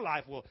words, your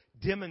life will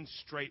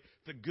demonstrate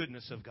the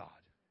goodness of God.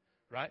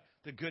 Right?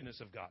 The goodness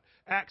of God.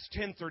 Acts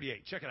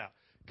 10:38. Check it out.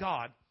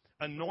 God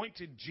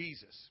anointed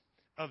Jesus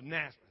of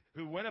Nazareth,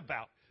 who went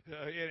about,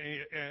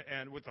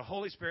 and with the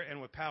Holy Spirit and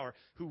with power,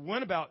 who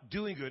went about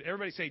doing good.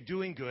 Everybody say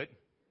doing good.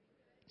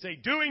 Say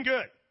doing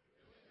good.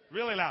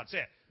 Really loud. Say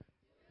it.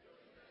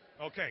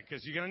 Okay,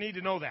 because you're going to need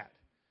to know that.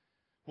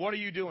 What are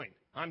you doing?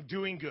 I'm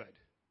doing good.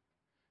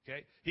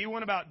 Okay? He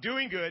went about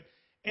doing good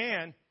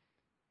and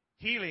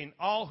healing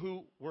all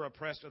who were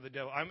oppressed of the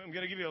devil. I'm going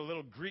to give you a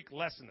little Greek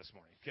lesson this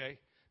morning. Okay?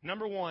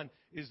 Number one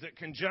is that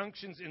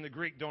conjunctions in the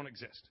Greek don't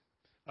exist.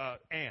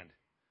 And.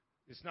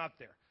 It's not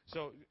there.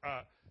 So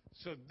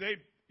they,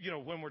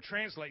 when we're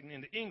translating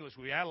into English,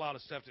 we add a lot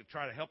of stuff to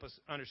try to help us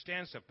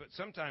understand stuff. But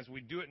sometimes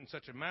we do it in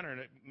such a manner and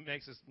it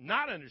makes us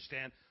not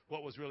understand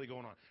what was really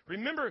going on.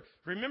 Remember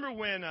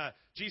when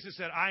Jesus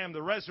said, I am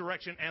the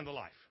resurrection and the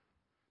life.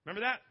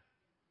 Remember that?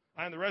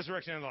 I am the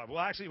resurrection and the life. Well,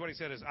 actually what he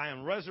said is, I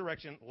am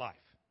resurrection, life.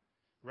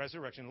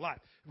 Resurrection, life.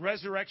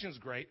 Resurrection's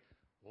great.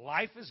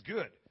 Life is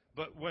good.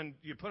 But when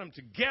you put them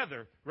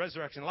together,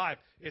 resurrection, life,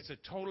 it's a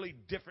totally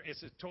different,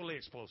 it's a totally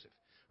explosive.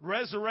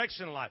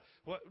 Resurrection life.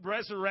 What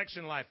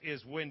resurrection life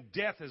is when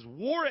death has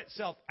wore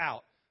itself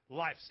out,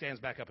 life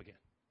stands back up again.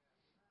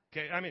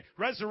 Okay, I mean,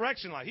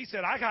 resurrection life. He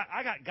said, I got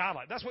God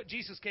life. That's what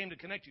Jesus came to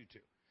connect you to.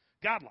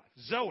 God life.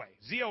 Zoe.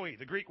 Z-O-E,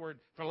 the Greek word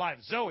for life.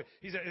 Zoe.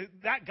 He said,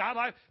 that God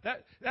life,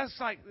 that's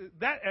like,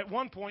 that at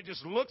one point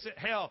just looks at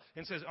hell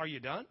and says, are you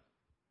done?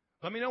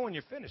 Let me know when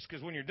you're finished,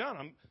 because when you're done,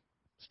 I'm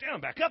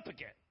standing back up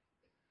again.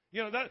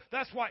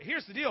 That's why,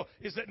 here's the deal,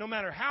 is that no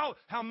matter how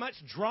much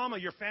drama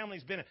your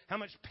family's been in, how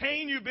much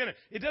pain you've been in,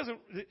 it doesn't,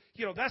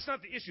 that's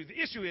not the issue.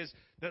 The issue is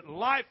that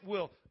life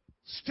will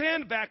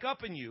stand back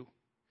up in you.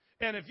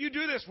 And if you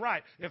do this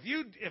right, if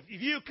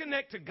you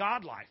connect to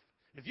God life,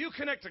 you're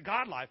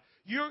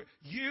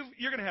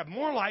going to have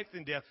more life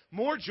than death,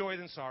 more joy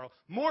than sorrow,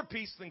 more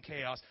peace than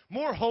chaos,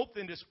 more hope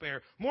than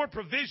despair, more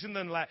provision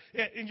than lack.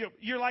 And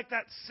you're like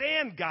that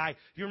sand guy.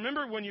 You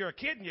remember when you're a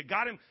kid and you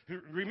got him,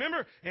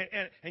 remember?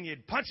 And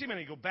you'd punch him and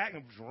he'd go back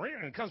and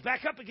it comes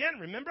back up again,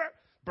 remember?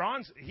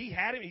 Bronze, he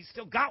had him. He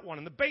still got one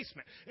in the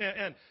basement.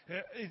 And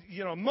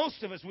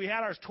most of us, we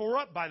had ours tore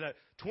up by the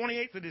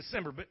 28th of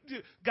December. But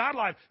God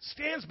life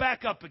stands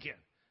back up again.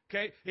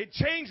 Okay? It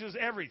changes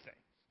everything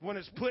when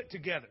it's put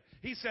together.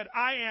 He said,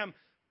 I am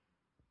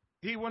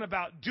He went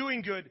about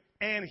doing good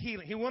and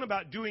healing. He went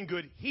about doing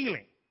good,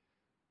 healing.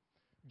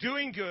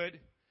 Doing good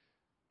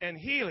and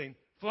healing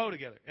flow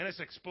together, and it's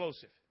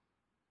explosive.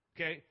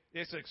 Okay?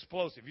 It's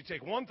explosive. You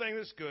take one thing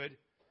that's good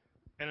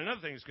and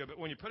another thing that's good, but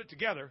when you put it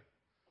together,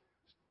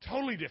 it's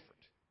totally different.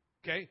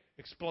 Okay?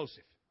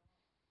 Explosive.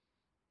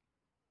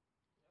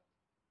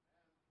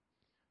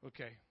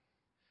 Okay.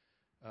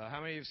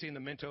 How many of you have seen the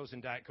Mentos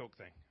and Diet Coke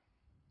thing?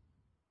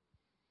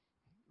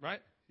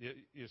 Right?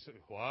 You say,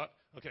 what?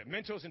 Okay,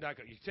 Mentos and Diet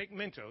Coke. You take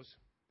Mentos,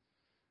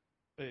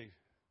 a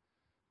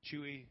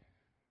chewy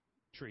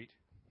treat,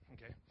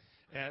 okay,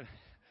 and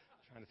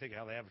trying to think of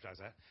how they advertise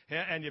that,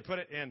 and you put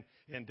it in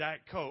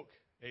Diet Coke,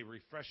 a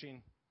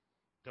refreshing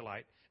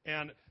delight,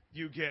 and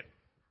you get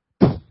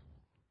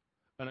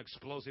an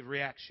explosive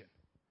reaction,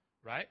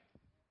 right?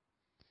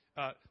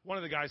 One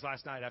of the guys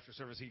last night after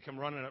service, he come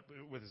running up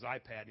with his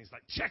iPad, and he's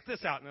like, check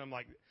this out. And I'm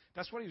like,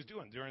 that's what he was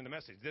doing during the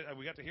message.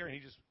 We got to hear, and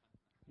he just,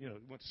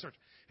 went to search.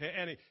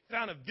 And he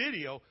found a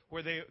video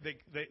where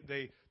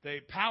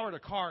they powered a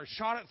car,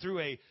 shot it through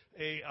a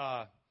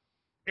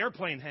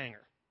airplane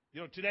hangar.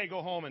 Today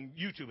go home and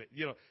YouTube it.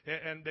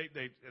 And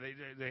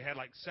they had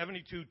like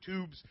 72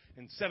 tubes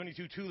and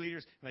 72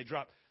 2-liters, and they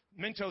dropped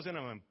Mentos in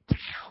them,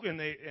 and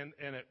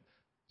it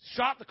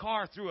shot the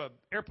car through an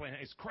airplane.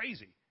 It's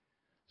crazy.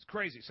 It's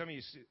crazy. Some of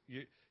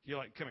you're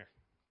like, come here.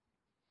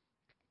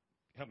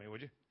 Help me,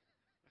 would you?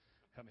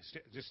 Help me.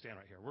 Just stand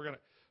right here.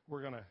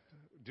 We're gonna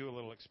do a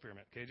little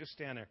experiment. Okay, just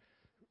stand there.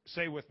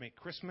 Say with me.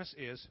 Christmas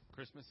is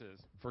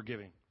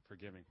forgiving.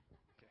 Forgiving.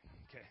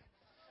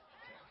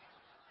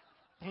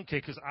 Okay.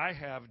 Because I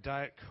have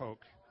Diet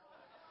Coke.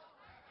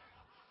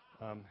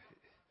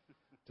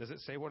 Does it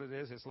say what it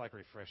is? It's like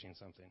refreshing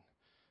something.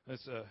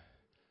 It's a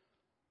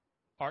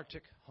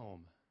Arctic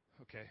Home.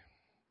 Okay,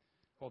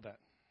 hold that.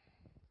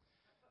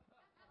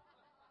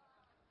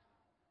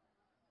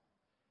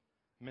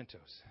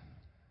 Mentos.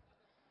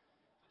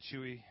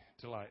 Chewy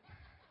delight.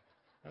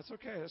 That's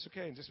okay.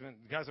 Just a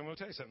minute. Guys, I'm going to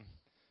tell you something.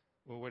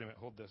 Well, wait a minute.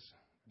 Hold this.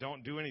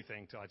 Don't do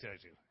anything till I tell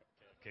you.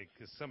 Okay?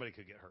 Because somebody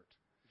could get hurt.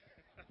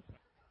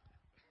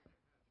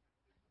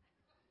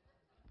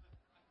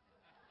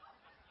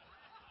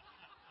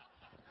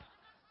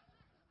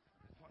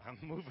 I'm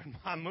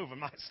moving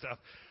my stuff.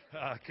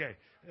 Okay.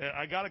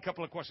 I got a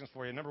couple of questions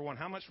for you. Number one,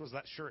 how much was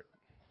that shirt?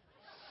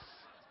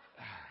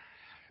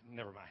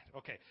 Never mind.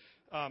 Okay.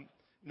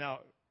 Now,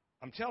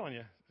 I'm telling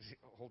you.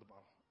 Hold the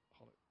bottle.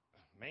 Hold it.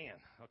 Man.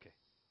 Okay.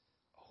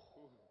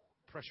 Oh,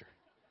 pressure.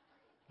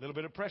 A little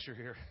bit of pressure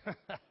here.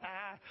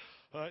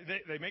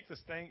 They make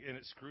this thing, and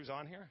it screws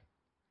on here.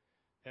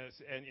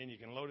 And you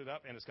can load it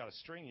up, and it's got a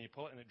string, and you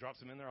pull it, and it drops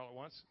them in there all at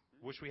once.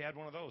 Wish we had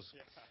one of those.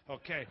 Yeah.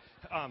 Okay.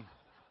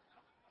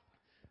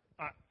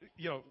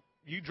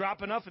 You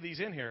drop enough of these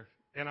in here,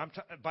 and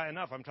by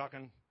enough, I'm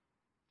talking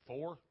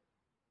 4.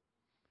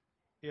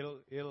 You're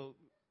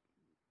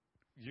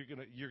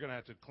gonna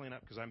have to clean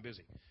up because I'm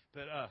busy,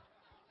 but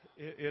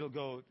it'll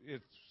go.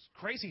 It's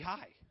crazy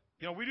high.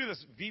 We do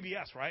this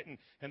VBS, right?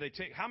 And they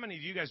take. How many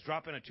of you guys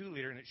drop in a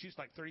 2-liter and it shoots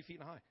like 30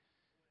 feet high?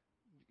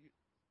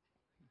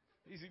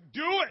 You say,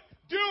 do it.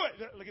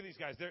 Look at these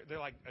guys. They're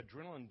like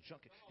adrenaline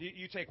junkie.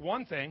 You take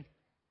one thing,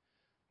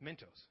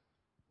 Mentos.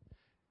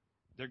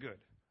 They're good.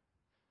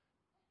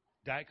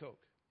 Diet Coke,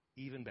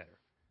 even better.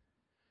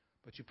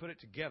 But you put it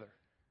together,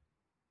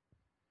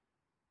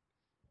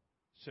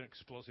 it's an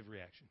explosive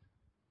reaction.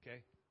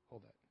 Okay?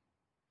 Hold that.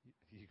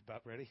 You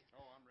about ready?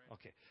 Oh, I'm ready.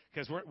 Okay.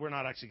 Because we're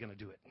not actually going to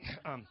do it.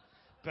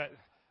 But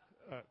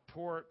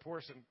pour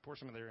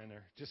some of there in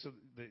there. Just so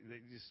they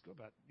just go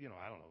about,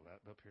 I don't know,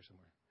 that up here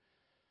somewhere.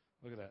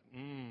 Look at that.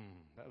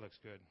 That looks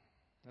good.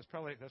 That's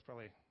probably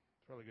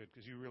good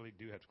because you really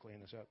do have to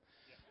clean this up.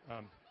 Yeah.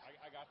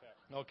 I got that.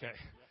 Okay.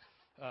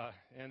 Yeah.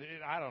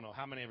 I don't know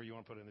how many of you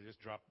want to put in there.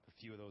 Just drop a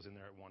few of those in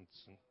there at once,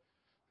 and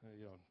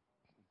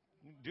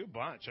do a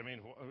bunch. I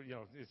mean,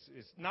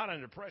 it's not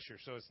under pressure,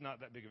 so it's not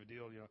that big of a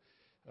deal.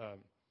 I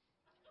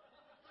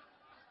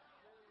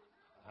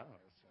don't know.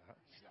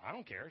 I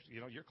don't care.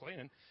 You're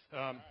cleaning.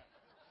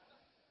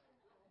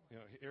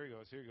 Here he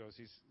goes.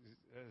 He's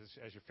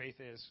as your faith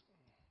is,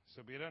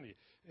 so be it unto you.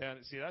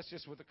 And see, that's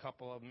just with a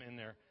couple of them in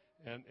there.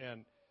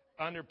 And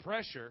under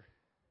pressure,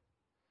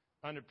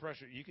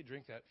 you could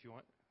drink that if you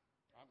want.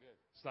 I'm good.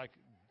 It's like.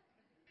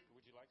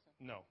 Would you like some?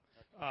 No.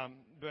 Okay.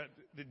 But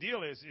the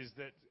deal is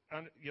that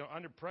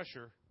under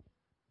pressure,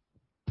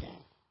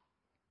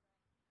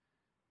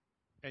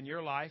 in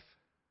your life,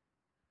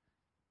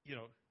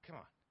 come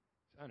on,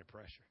 it's under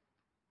pressure.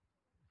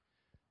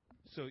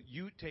 So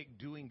you take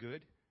doing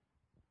good,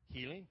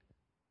 healing.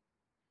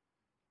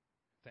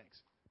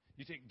 Thanks.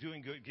 You take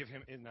doing good, give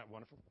him. Isn't that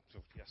wonderful? So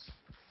yes.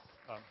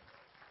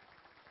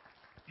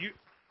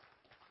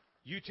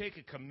 You take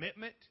a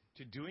commitment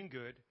to doing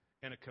good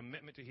and a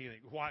commitment to healing.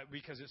 Why?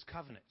 Because it's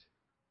covenant.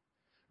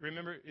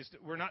 Remember,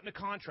 we're not in a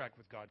contract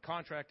with God.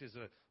 Contract is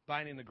a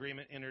binding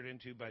agreement entered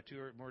into by 2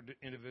 or more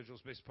individuals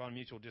based upon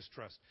mutual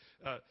distrust.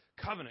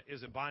 Covenant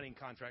is a binding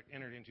contract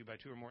entered into by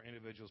 2 or more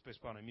individuals based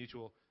upon a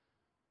mutual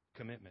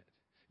commitment.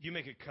 You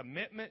make a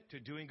commitment to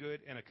doing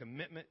good and a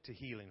commitment to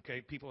healing,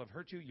 okay? People have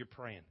hurt you, you're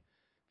praying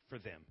for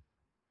them.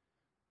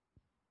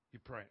 You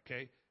pray,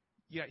 okay?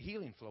 You got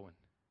healing flowing.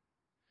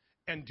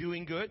 And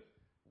doing good.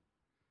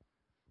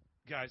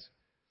 Guys,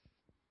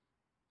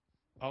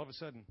 all of a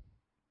sudden,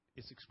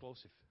 it's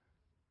explosive.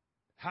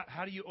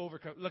 How do you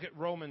overcome? Look at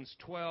Romans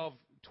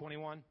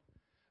 12:21.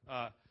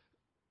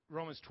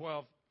 Romans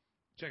 12,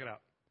 check it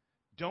out.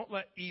 Don't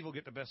let evil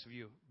get the best of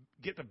you.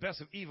 Get the best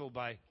of evil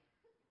by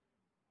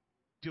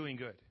doing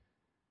good.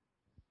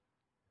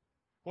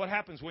 What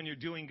happens when you're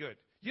doing good?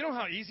 You know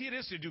how easy it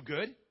is to do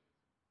good?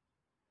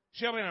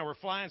 Shelby and I were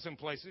flying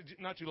someplace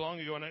not too long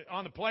ago, and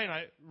on the plane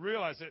I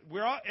realized that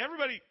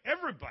everybody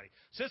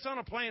sits on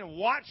a plane and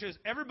watches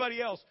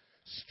everybody else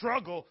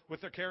struggle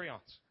with their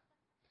carry-ons.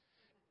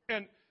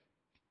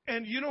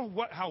 And you know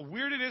what? How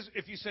weird it is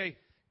if you say,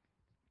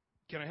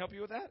 "Can I help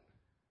you with that?"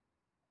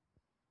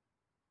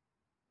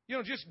 You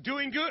know, just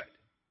doing good.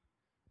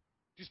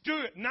 Just do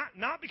it.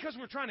 Not because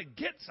we're trying to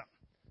get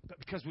something, but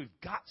because we've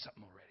got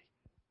something already.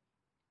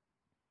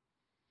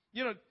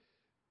 You know,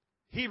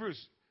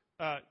 Hebrews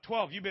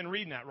 12, you've been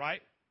reading that,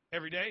 right?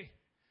 Every day?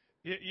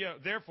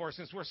 Therefore,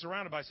 since we're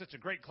surrounded by such a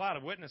great cloud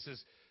of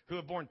witnesses who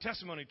have borne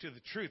testimony to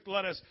the truth,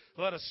 let us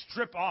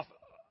strip off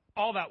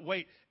all that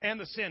weight and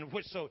the sin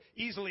which so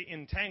easily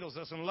entangles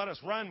us, and let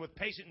us run with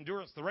patient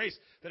endurance the race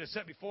that is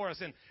set before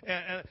us,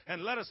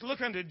 and let us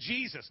look unto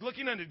Jesus,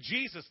 looking unto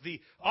Jesus,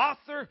 the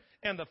author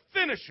and the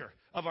finisher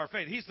of our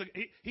faith.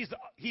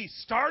 He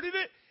started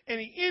it and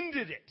he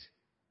ended it.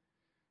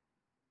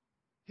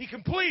 He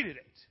completed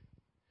it.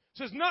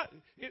 So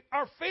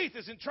our faith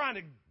isn't trying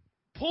to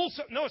pull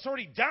something. No, it's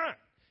already done.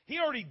 He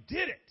already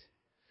did it.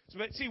 So,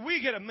 but see, we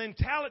get a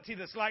mentality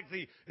that's like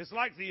the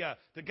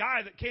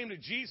guy that came to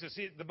Jesus.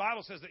 The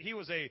Bible says that he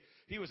was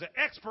an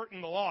expert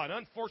in the law, and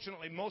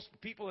unfortunately, most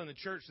people in the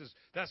church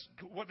that's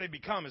what they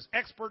become, is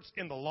experts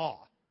in the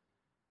law.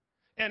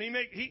 And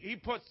he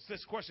puts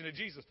this question to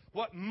Jesus: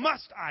 what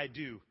must I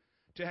do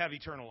to have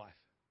eternal life?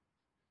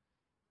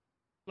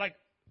 Like,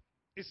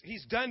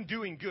 he's done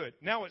doing good.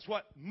 Now it's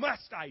what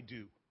must I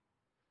do?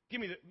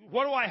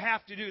 What do I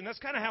have to do? And that's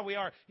kind of how we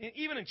are,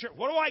 even in church.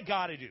 What do I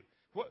got to do?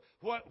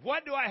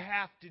 What do I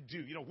have to do?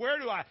 You know, where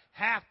do I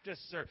have to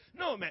serve?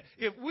 No, man.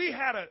 If we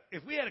had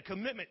a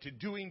commitment to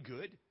doing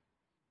good,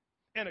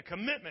 and a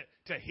commitment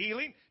to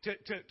healing,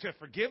 to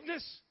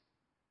forgiveness,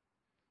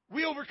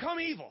 we overcome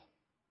evil.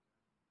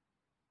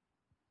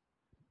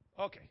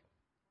 Okay.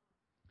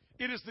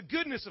 It is the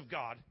goodness of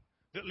God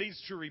that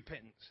leads to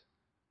repentance.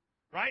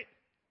 Right?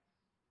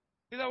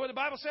 Is that what the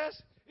Bible says?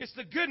 It's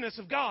the goodness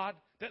of God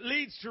that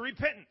leads to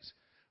repentance.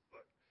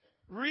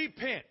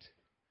 Repent.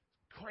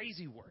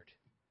 Crazy word.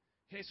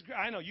 Okay, so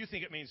I know you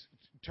think it means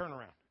turn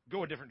around.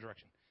 Go a different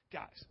direction.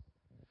 Guys,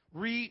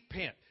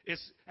 repent.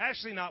 It's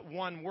actually not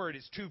one word.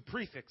 It's two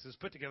prefixes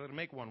put together to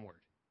make one word.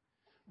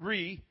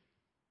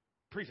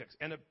 Prefix.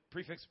 And the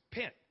prefix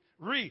pent.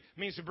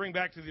 Means to bring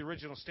back to the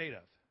original state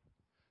of.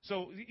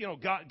 So, you know,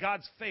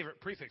 God's favorite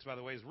prefix, by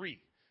the way, is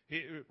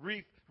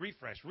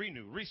refresh,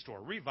 renew,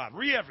 restore, revive,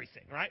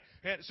 everything, right?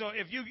 And so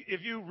if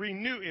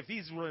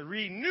he's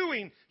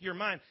renewing your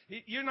mind,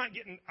 you're not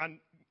getting a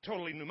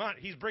totally new mind.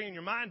 He's bringing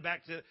your mind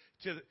back to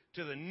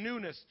the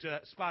newness, to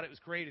that spot it was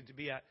created to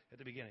be at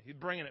the beginning. He's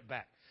bringing it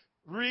back.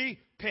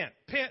 Repent.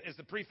 Pent is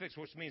the prefix,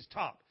 which means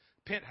top,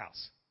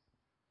 penthouse,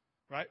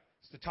 right?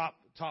 It's the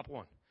top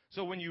one.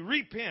 So when you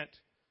repent,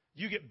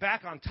 you get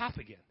back on top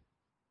again.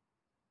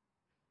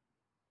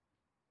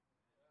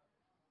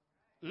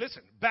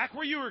 Listen, back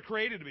where you were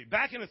created to be,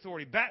 back in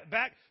authority, back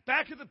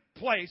to the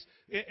place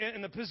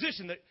in the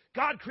position that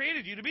God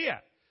created you to be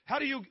at. How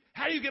do you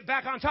get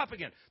back on top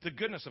again? The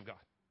goodness of God.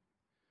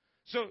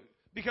 So,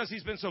 because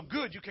He's been so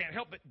good, you can't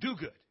help but do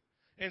good.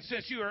 And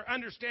since you are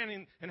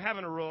understanding and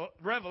having a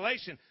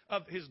revelation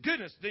of His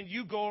goodness, then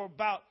you go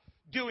about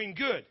doing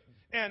good.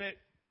 And it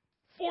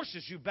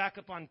forces you back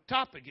up on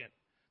top again.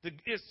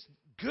 It's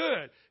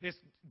good. It's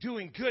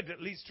doing good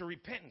that leads to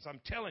repentance. I'm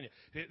telling you.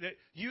 That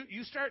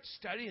you start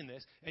studying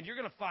this, and you're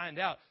going to find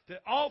out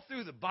that all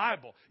through the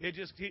Bible,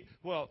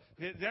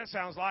 that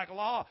sounds like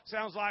law,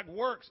 sounds like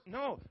works.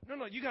 No.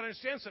 You got to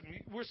understand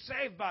something. We're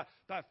saved by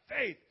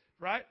faith,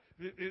 right?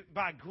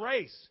 By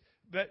grace.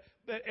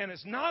 And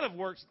it's not of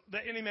works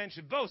that any man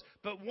should boast.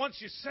 But once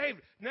you're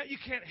saved, now you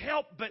can't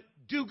help but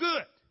do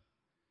good.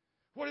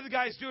 What are the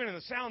guys doing in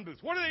the sound booth?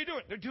 What are they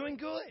doing? They're doing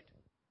good.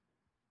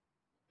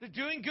 They're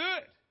doing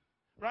good.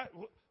 Right?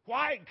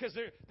 Why? Because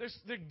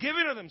they're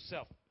giving of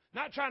themselves.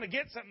 Not trying to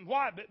get something.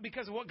 Why? But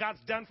because of what God's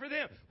done for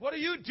them. What are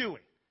you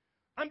doing?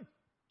 I'm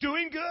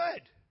doing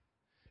good.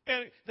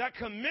 And that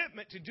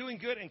commitment to doing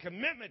good and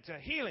commitment to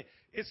healing,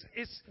 it's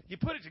you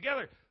put it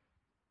together,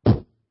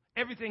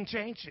 everything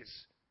changes.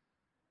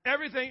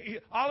 Everything,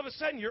 all of a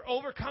sudden, you're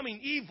overcoming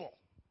evil.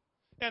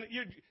 And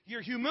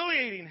you're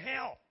humiliating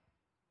hell.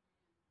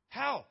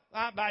 How?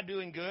 By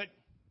doing good.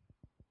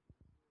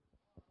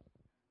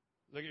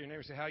 Look at your neighbor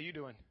and say, how are you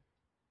doing?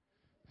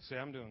 Say,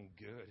 I'm doing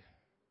good.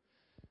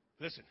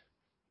 Listen,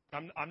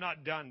 I'm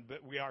not done,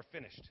 but we are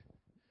finished.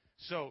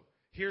 So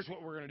here's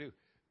what we're going to do.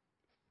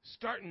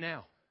 starting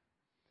now,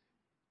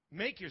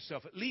 make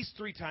yourself at least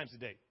 3 times a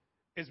day.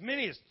 As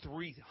many as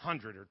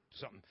 300 or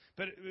something,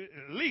 but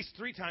at least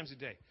 3 times a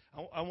day.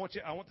 I want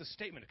the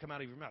statement to come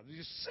out of your mouth. You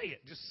just say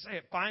it. Just say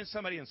it. Find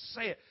somebody and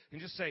say it, and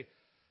just say,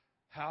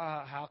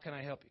 "How can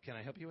I help you? Can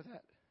I help you with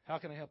that? How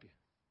can I help you?"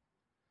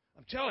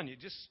 I'm telling you,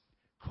 just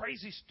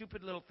crazy,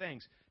 stupid little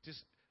things.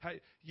 Just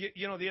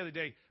the other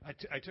day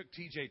I took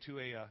TJ to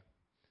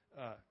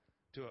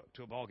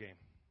a ball game,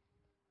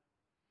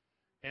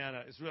 and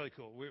it's really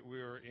cool. We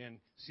were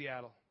in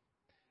Seattle.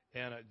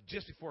 And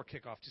just before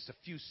kickoff, just a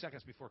few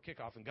seconds before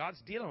kickoff, and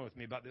God's dealing with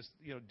me about this,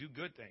 do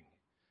good thing,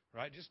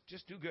 right?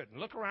 Just do good. And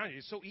look around you.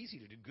 It's so easy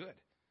to do good.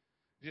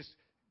 Just,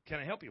 can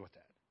I help you with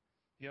that?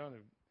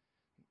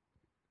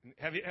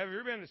 Have you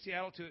ever been to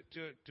Seattle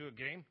to a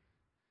game?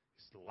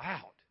 It's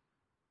loud.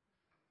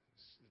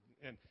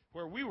 And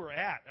where we were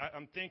at,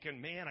 I'm thinking,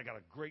 man, I got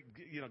a great,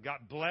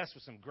 got blessed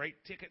with some great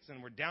tickets,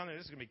 and we're down there.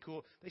 This is going to be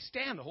cool. They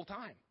stand the whole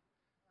time.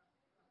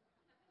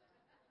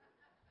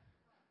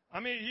 I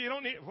mean, you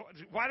don't need.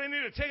 Why do I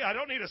need a ticket? I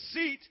don't need a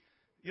seat,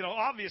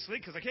 obviously,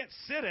 because I can't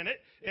sit in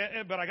it.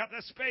 But I got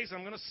that space.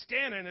 I'm going to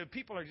stand in it. And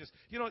people are just,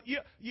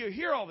 you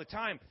hear all the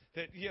time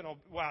that,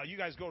 wow, you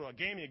guys go to a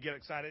game and you get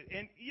excited.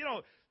 And,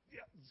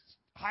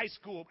 high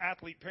school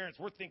athlete parents,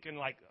 we're thinking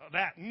like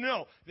that.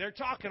 No, they're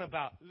talking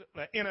about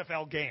the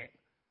NFL game.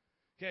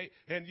 Okay,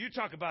 and you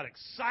talk about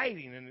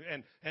exciting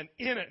and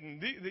in it,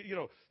 and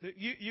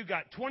you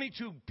got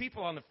 22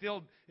 people on the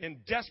field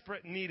in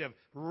desperate need of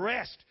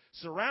rest,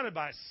 surrounded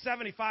by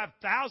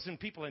 75,000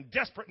 people in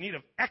desperate need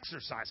of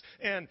exercise,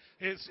 and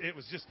it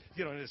was just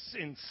it's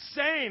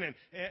insane,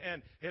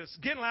 and it's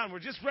getting loud. And we're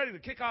just ready to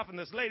kick off, and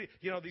this lady,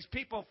 these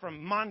people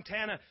from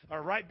Montana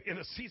are right in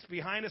the seats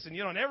behind us, and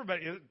and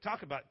everybody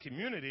talk about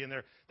community, and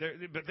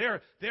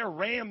they're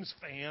Rams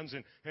fans,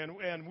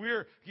 and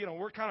we're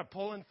kind of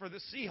pulling for the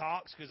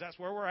Seahawks, because that's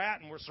where we're at,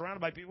 and we're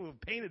surrounded by people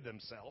who've painted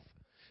themselves,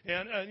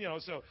 and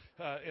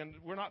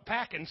we're not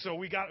packing, so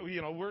we're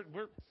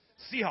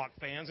Seahawk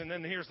fans. And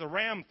then here's the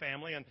Ram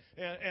family, and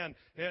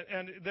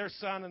their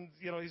son, and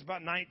he's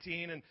about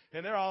 19, and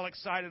they're all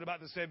excited about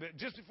this day. But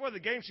just before the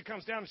game, she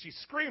comes down and she's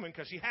screaming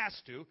because she has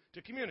to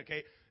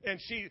communicate, and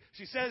she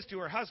says to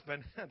her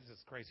husband, this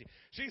is crazy.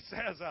 She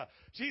says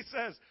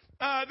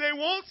they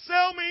won't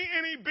sell me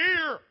any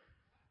beer,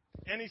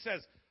 and he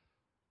says,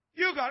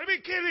 "You got to be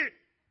kidding."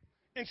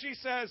 And she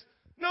says,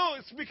 "No,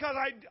 it's because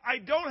I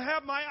don't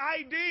have my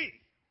ID."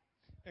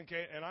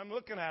 Okay, and I'm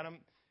looking at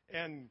him,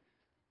 and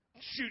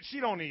shoot,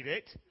 she don't need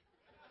it.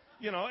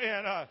 I'm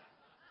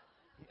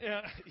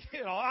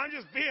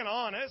just being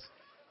honest.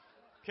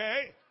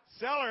 Okay,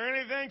 sell her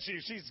anything,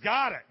 she's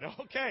got it.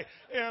 Okay,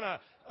 and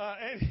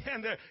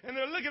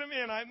they're looking at me,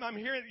 and I'm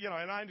hearing,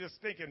 and I'm just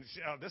thinking,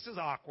 this is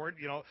awkward,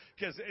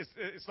 because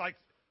it's like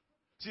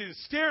she's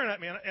staring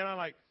at me, and I'm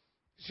like,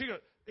 she goes,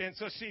 and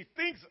so she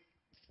thinks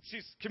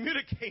she's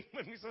communicating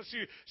with me, so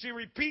she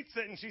repeats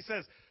it, and she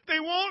says, "They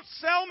won't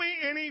sell me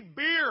any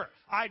beer.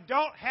 I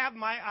don't have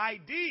my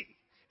ID."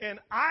 And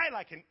I,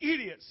 like an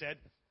idiot, said,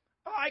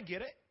 "Oh, I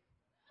get it."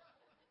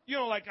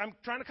 Like I'm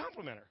trying to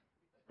compliment her,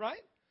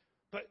 right?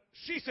 But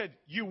she said,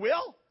 "You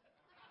will?"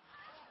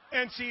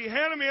 And she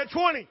handed me a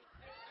 20.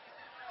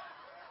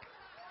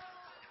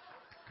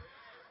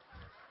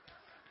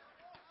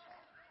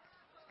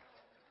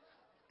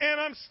 And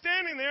I'm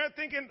standing there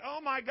thinking, oh,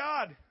 my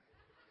God.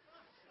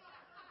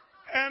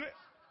 And,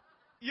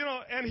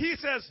 and he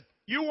says,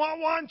 "You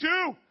want one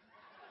too?"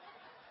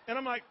 And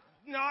I'm like,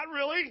 "Not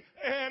really."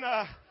 And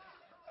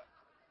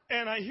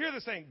I hear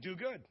this thing, "Do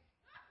good."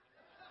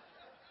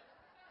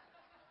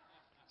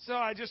 So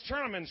I just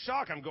turn. I'm in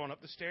shock. I'm going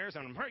up the stairs,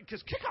 and I'm hurrying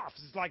because kickoff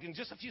is like in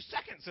just a few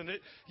seconds, and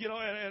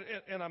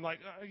and I'm like,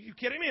 "Are you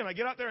kidding me?" And I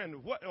get out there,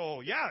 and what?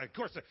 Oh yeah, of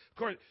course.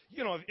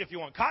 If you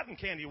want cotton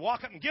candy, you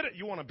walk up and get it.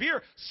 You want a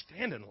beer,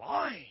 stand in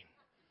line.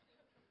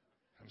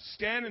 I'm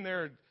standing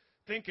there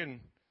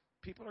thinking,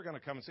 people are going to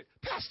come and say,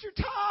 "Pastor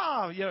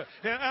Tom," and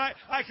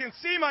I can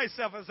see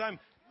myself as I'm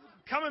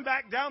coming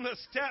back down the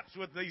steps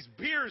with these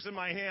beers in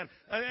my hand,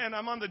 and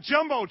I'm on the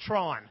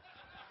Jumbotron,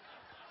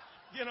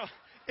 and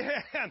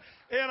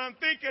I'm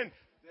thinking,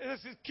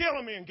 this is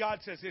killing me. And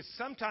God says,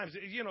 sometimes,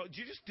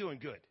 you're just doing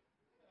good.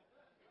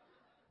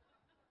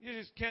 You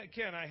just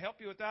can I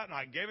help you with that? And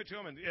I gave it to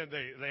them, and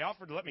they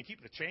offered to let me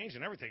keep the change,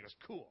 and everything was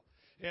cool.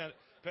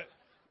 But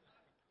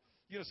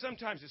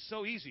sometimes it's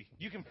so easy.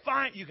 You can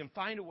find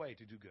a way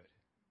to do good.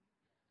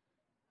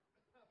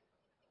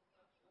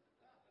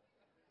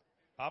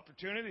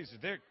 Opportunities are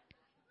there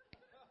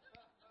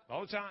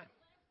all the time.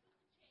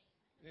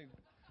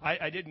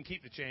 I didn't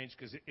keep the change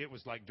because it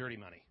was like dirty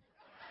money.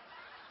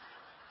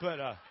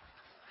 But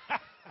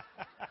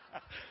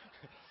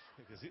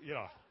because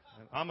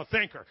I'm a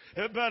thinker.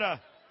 But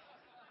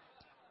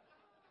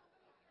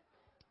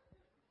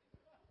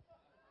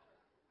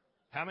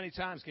how many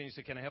times can you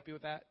say, "Can I help you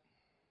with that?"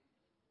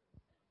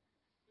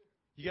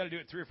 You got to do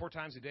it 3 or 4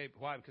 times a day.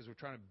 Why? Because we're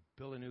trying to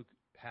build a new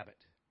habit.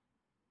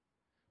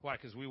 Why?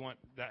 Because we want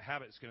that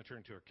habit is going to turn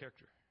into our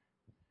character.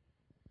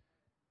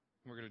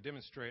 And we're going to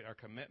demonstrate our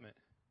commitment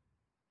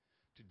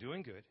to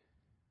doing good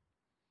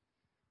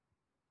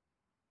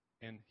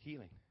and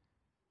healing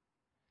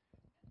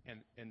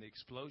and the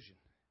explosion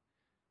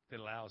that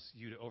allows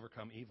you to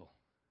overcome evil.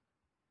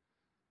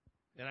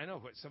 And I know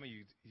what some of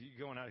you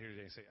going out here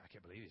today and say, I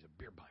can't believe he's a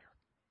beer buyer.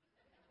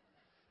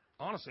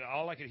 Honestly,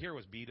 all I could hear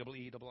was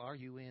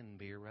BEERUN,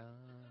 beer.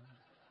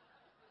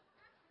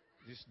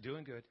 Just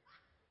doing good.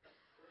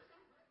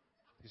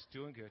 Just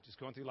doing good. Just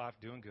going through life,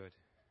 doing good.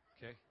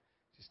 Okay?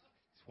 Just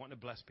wanting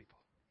to bless people.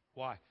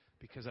 Why?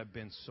 Because I've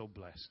been so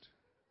blessed.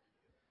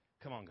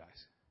 Come on,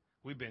 guys.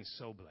 We've been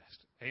so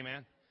blessed.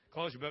 Amen?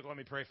 Close your book. Let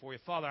me pray for you.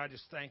 Father, I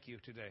just thank you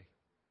today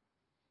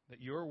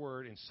that your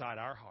word inside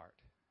our heart,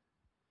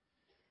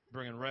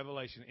 bringing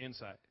revelation,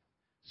 insight,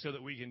 so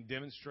that we can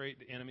demonstrate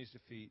the enemy's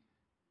defeat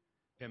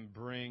and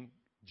bring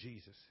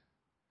Jesus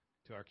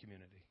to our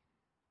community.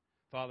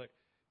 Father,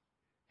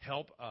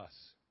 help us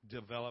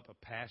develop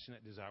a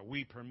passionate desire.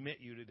 We permit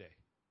you today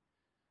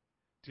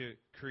to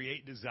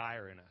create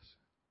desire in us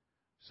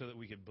so that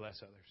we could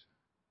bless others.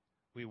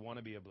 We want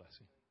to be a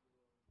blessing.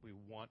 We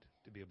want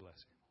to be a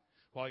blessing.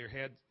 While your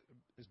head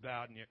is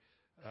bowed and your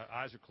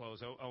eyes are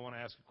closed, I want to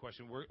ask a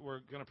question.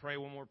 We're going to pray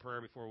one more prayer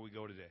before we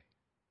go today.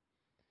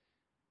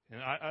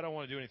 And I don't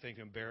want to do anything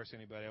to embarrass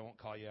anybody. I won't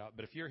call you out.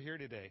 But if you're here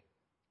today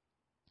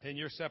and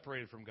you're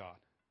separated from God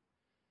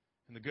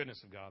and the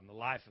goodness of God and the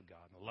life of God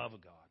and the love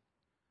of God,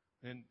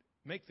 then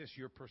make this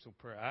your personal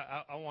prayer.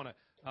 I want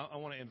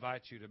to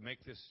invite you to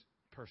make this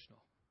personal.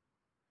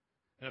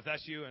 And if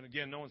that's you, and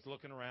again, no one's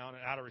looking around,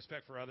 and out of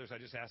respect for others, I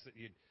just ask that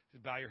you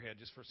just bow your head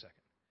just for a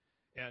second.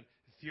 And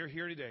if you're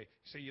here today,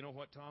 say, you know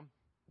what, Tom?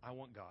 I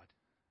want God.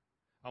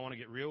 I want to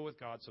get real with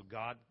God so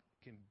God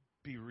can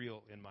be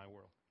real in my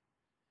world.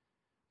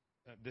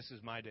 This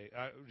is my day.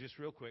 Just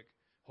real quick,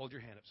 hold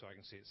your hand up so I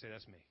can see it. Say,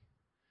 that's me.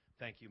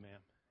 Thank you, ma'am.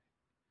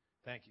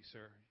 Thank you,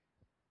 sir.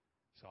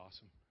 It's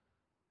awesome.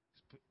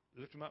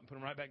 Lift them up and put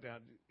them right back down.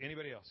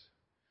 Anybody else?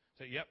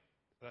 Say, yep,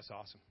 that's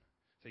awesome.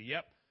 Say,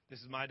 yep, this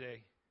is my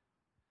day.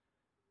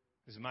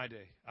 This is my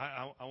day.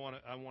 I want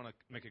to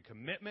make a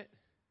commitment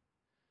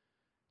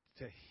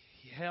to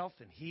health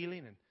and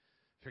healing and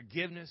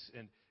forgiveness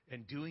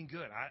and doing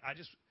good.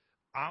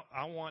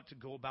 I want to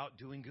go about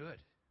doing good.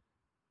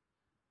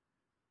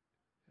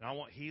 And I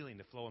want healing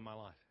to flow in my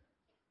life.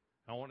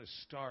 I want to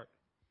start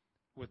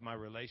with my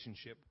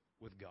relationship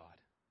with God.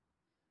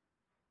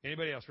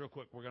 Anybody else, real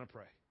quick, we're going to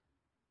pray.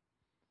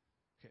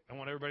 Okay, I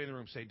want everybody in the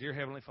room to say, Dear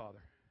Heavenly Father,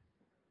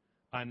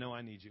 I know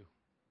I need you.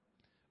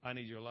 I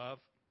need your love,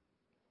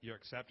 your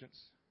acceptance,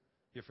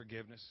 your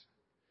forgiveness.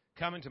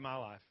 Come into my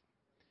life.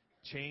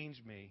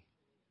 Change me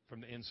from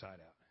the inside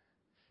out.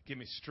 Give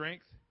me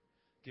strength.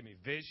 Give me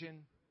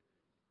vision.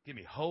 Give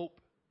me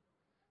hope.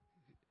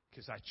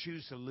 Because I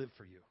choose to live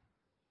for you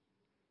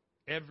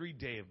every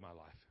day of my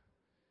life.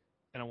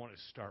 And I want to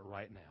start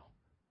right now.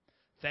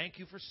 Thank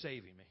you for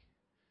saving me.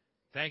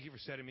 Thank you for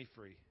setting me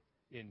free.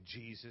 In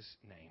Jesus'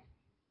 name,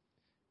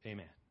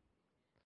 amen.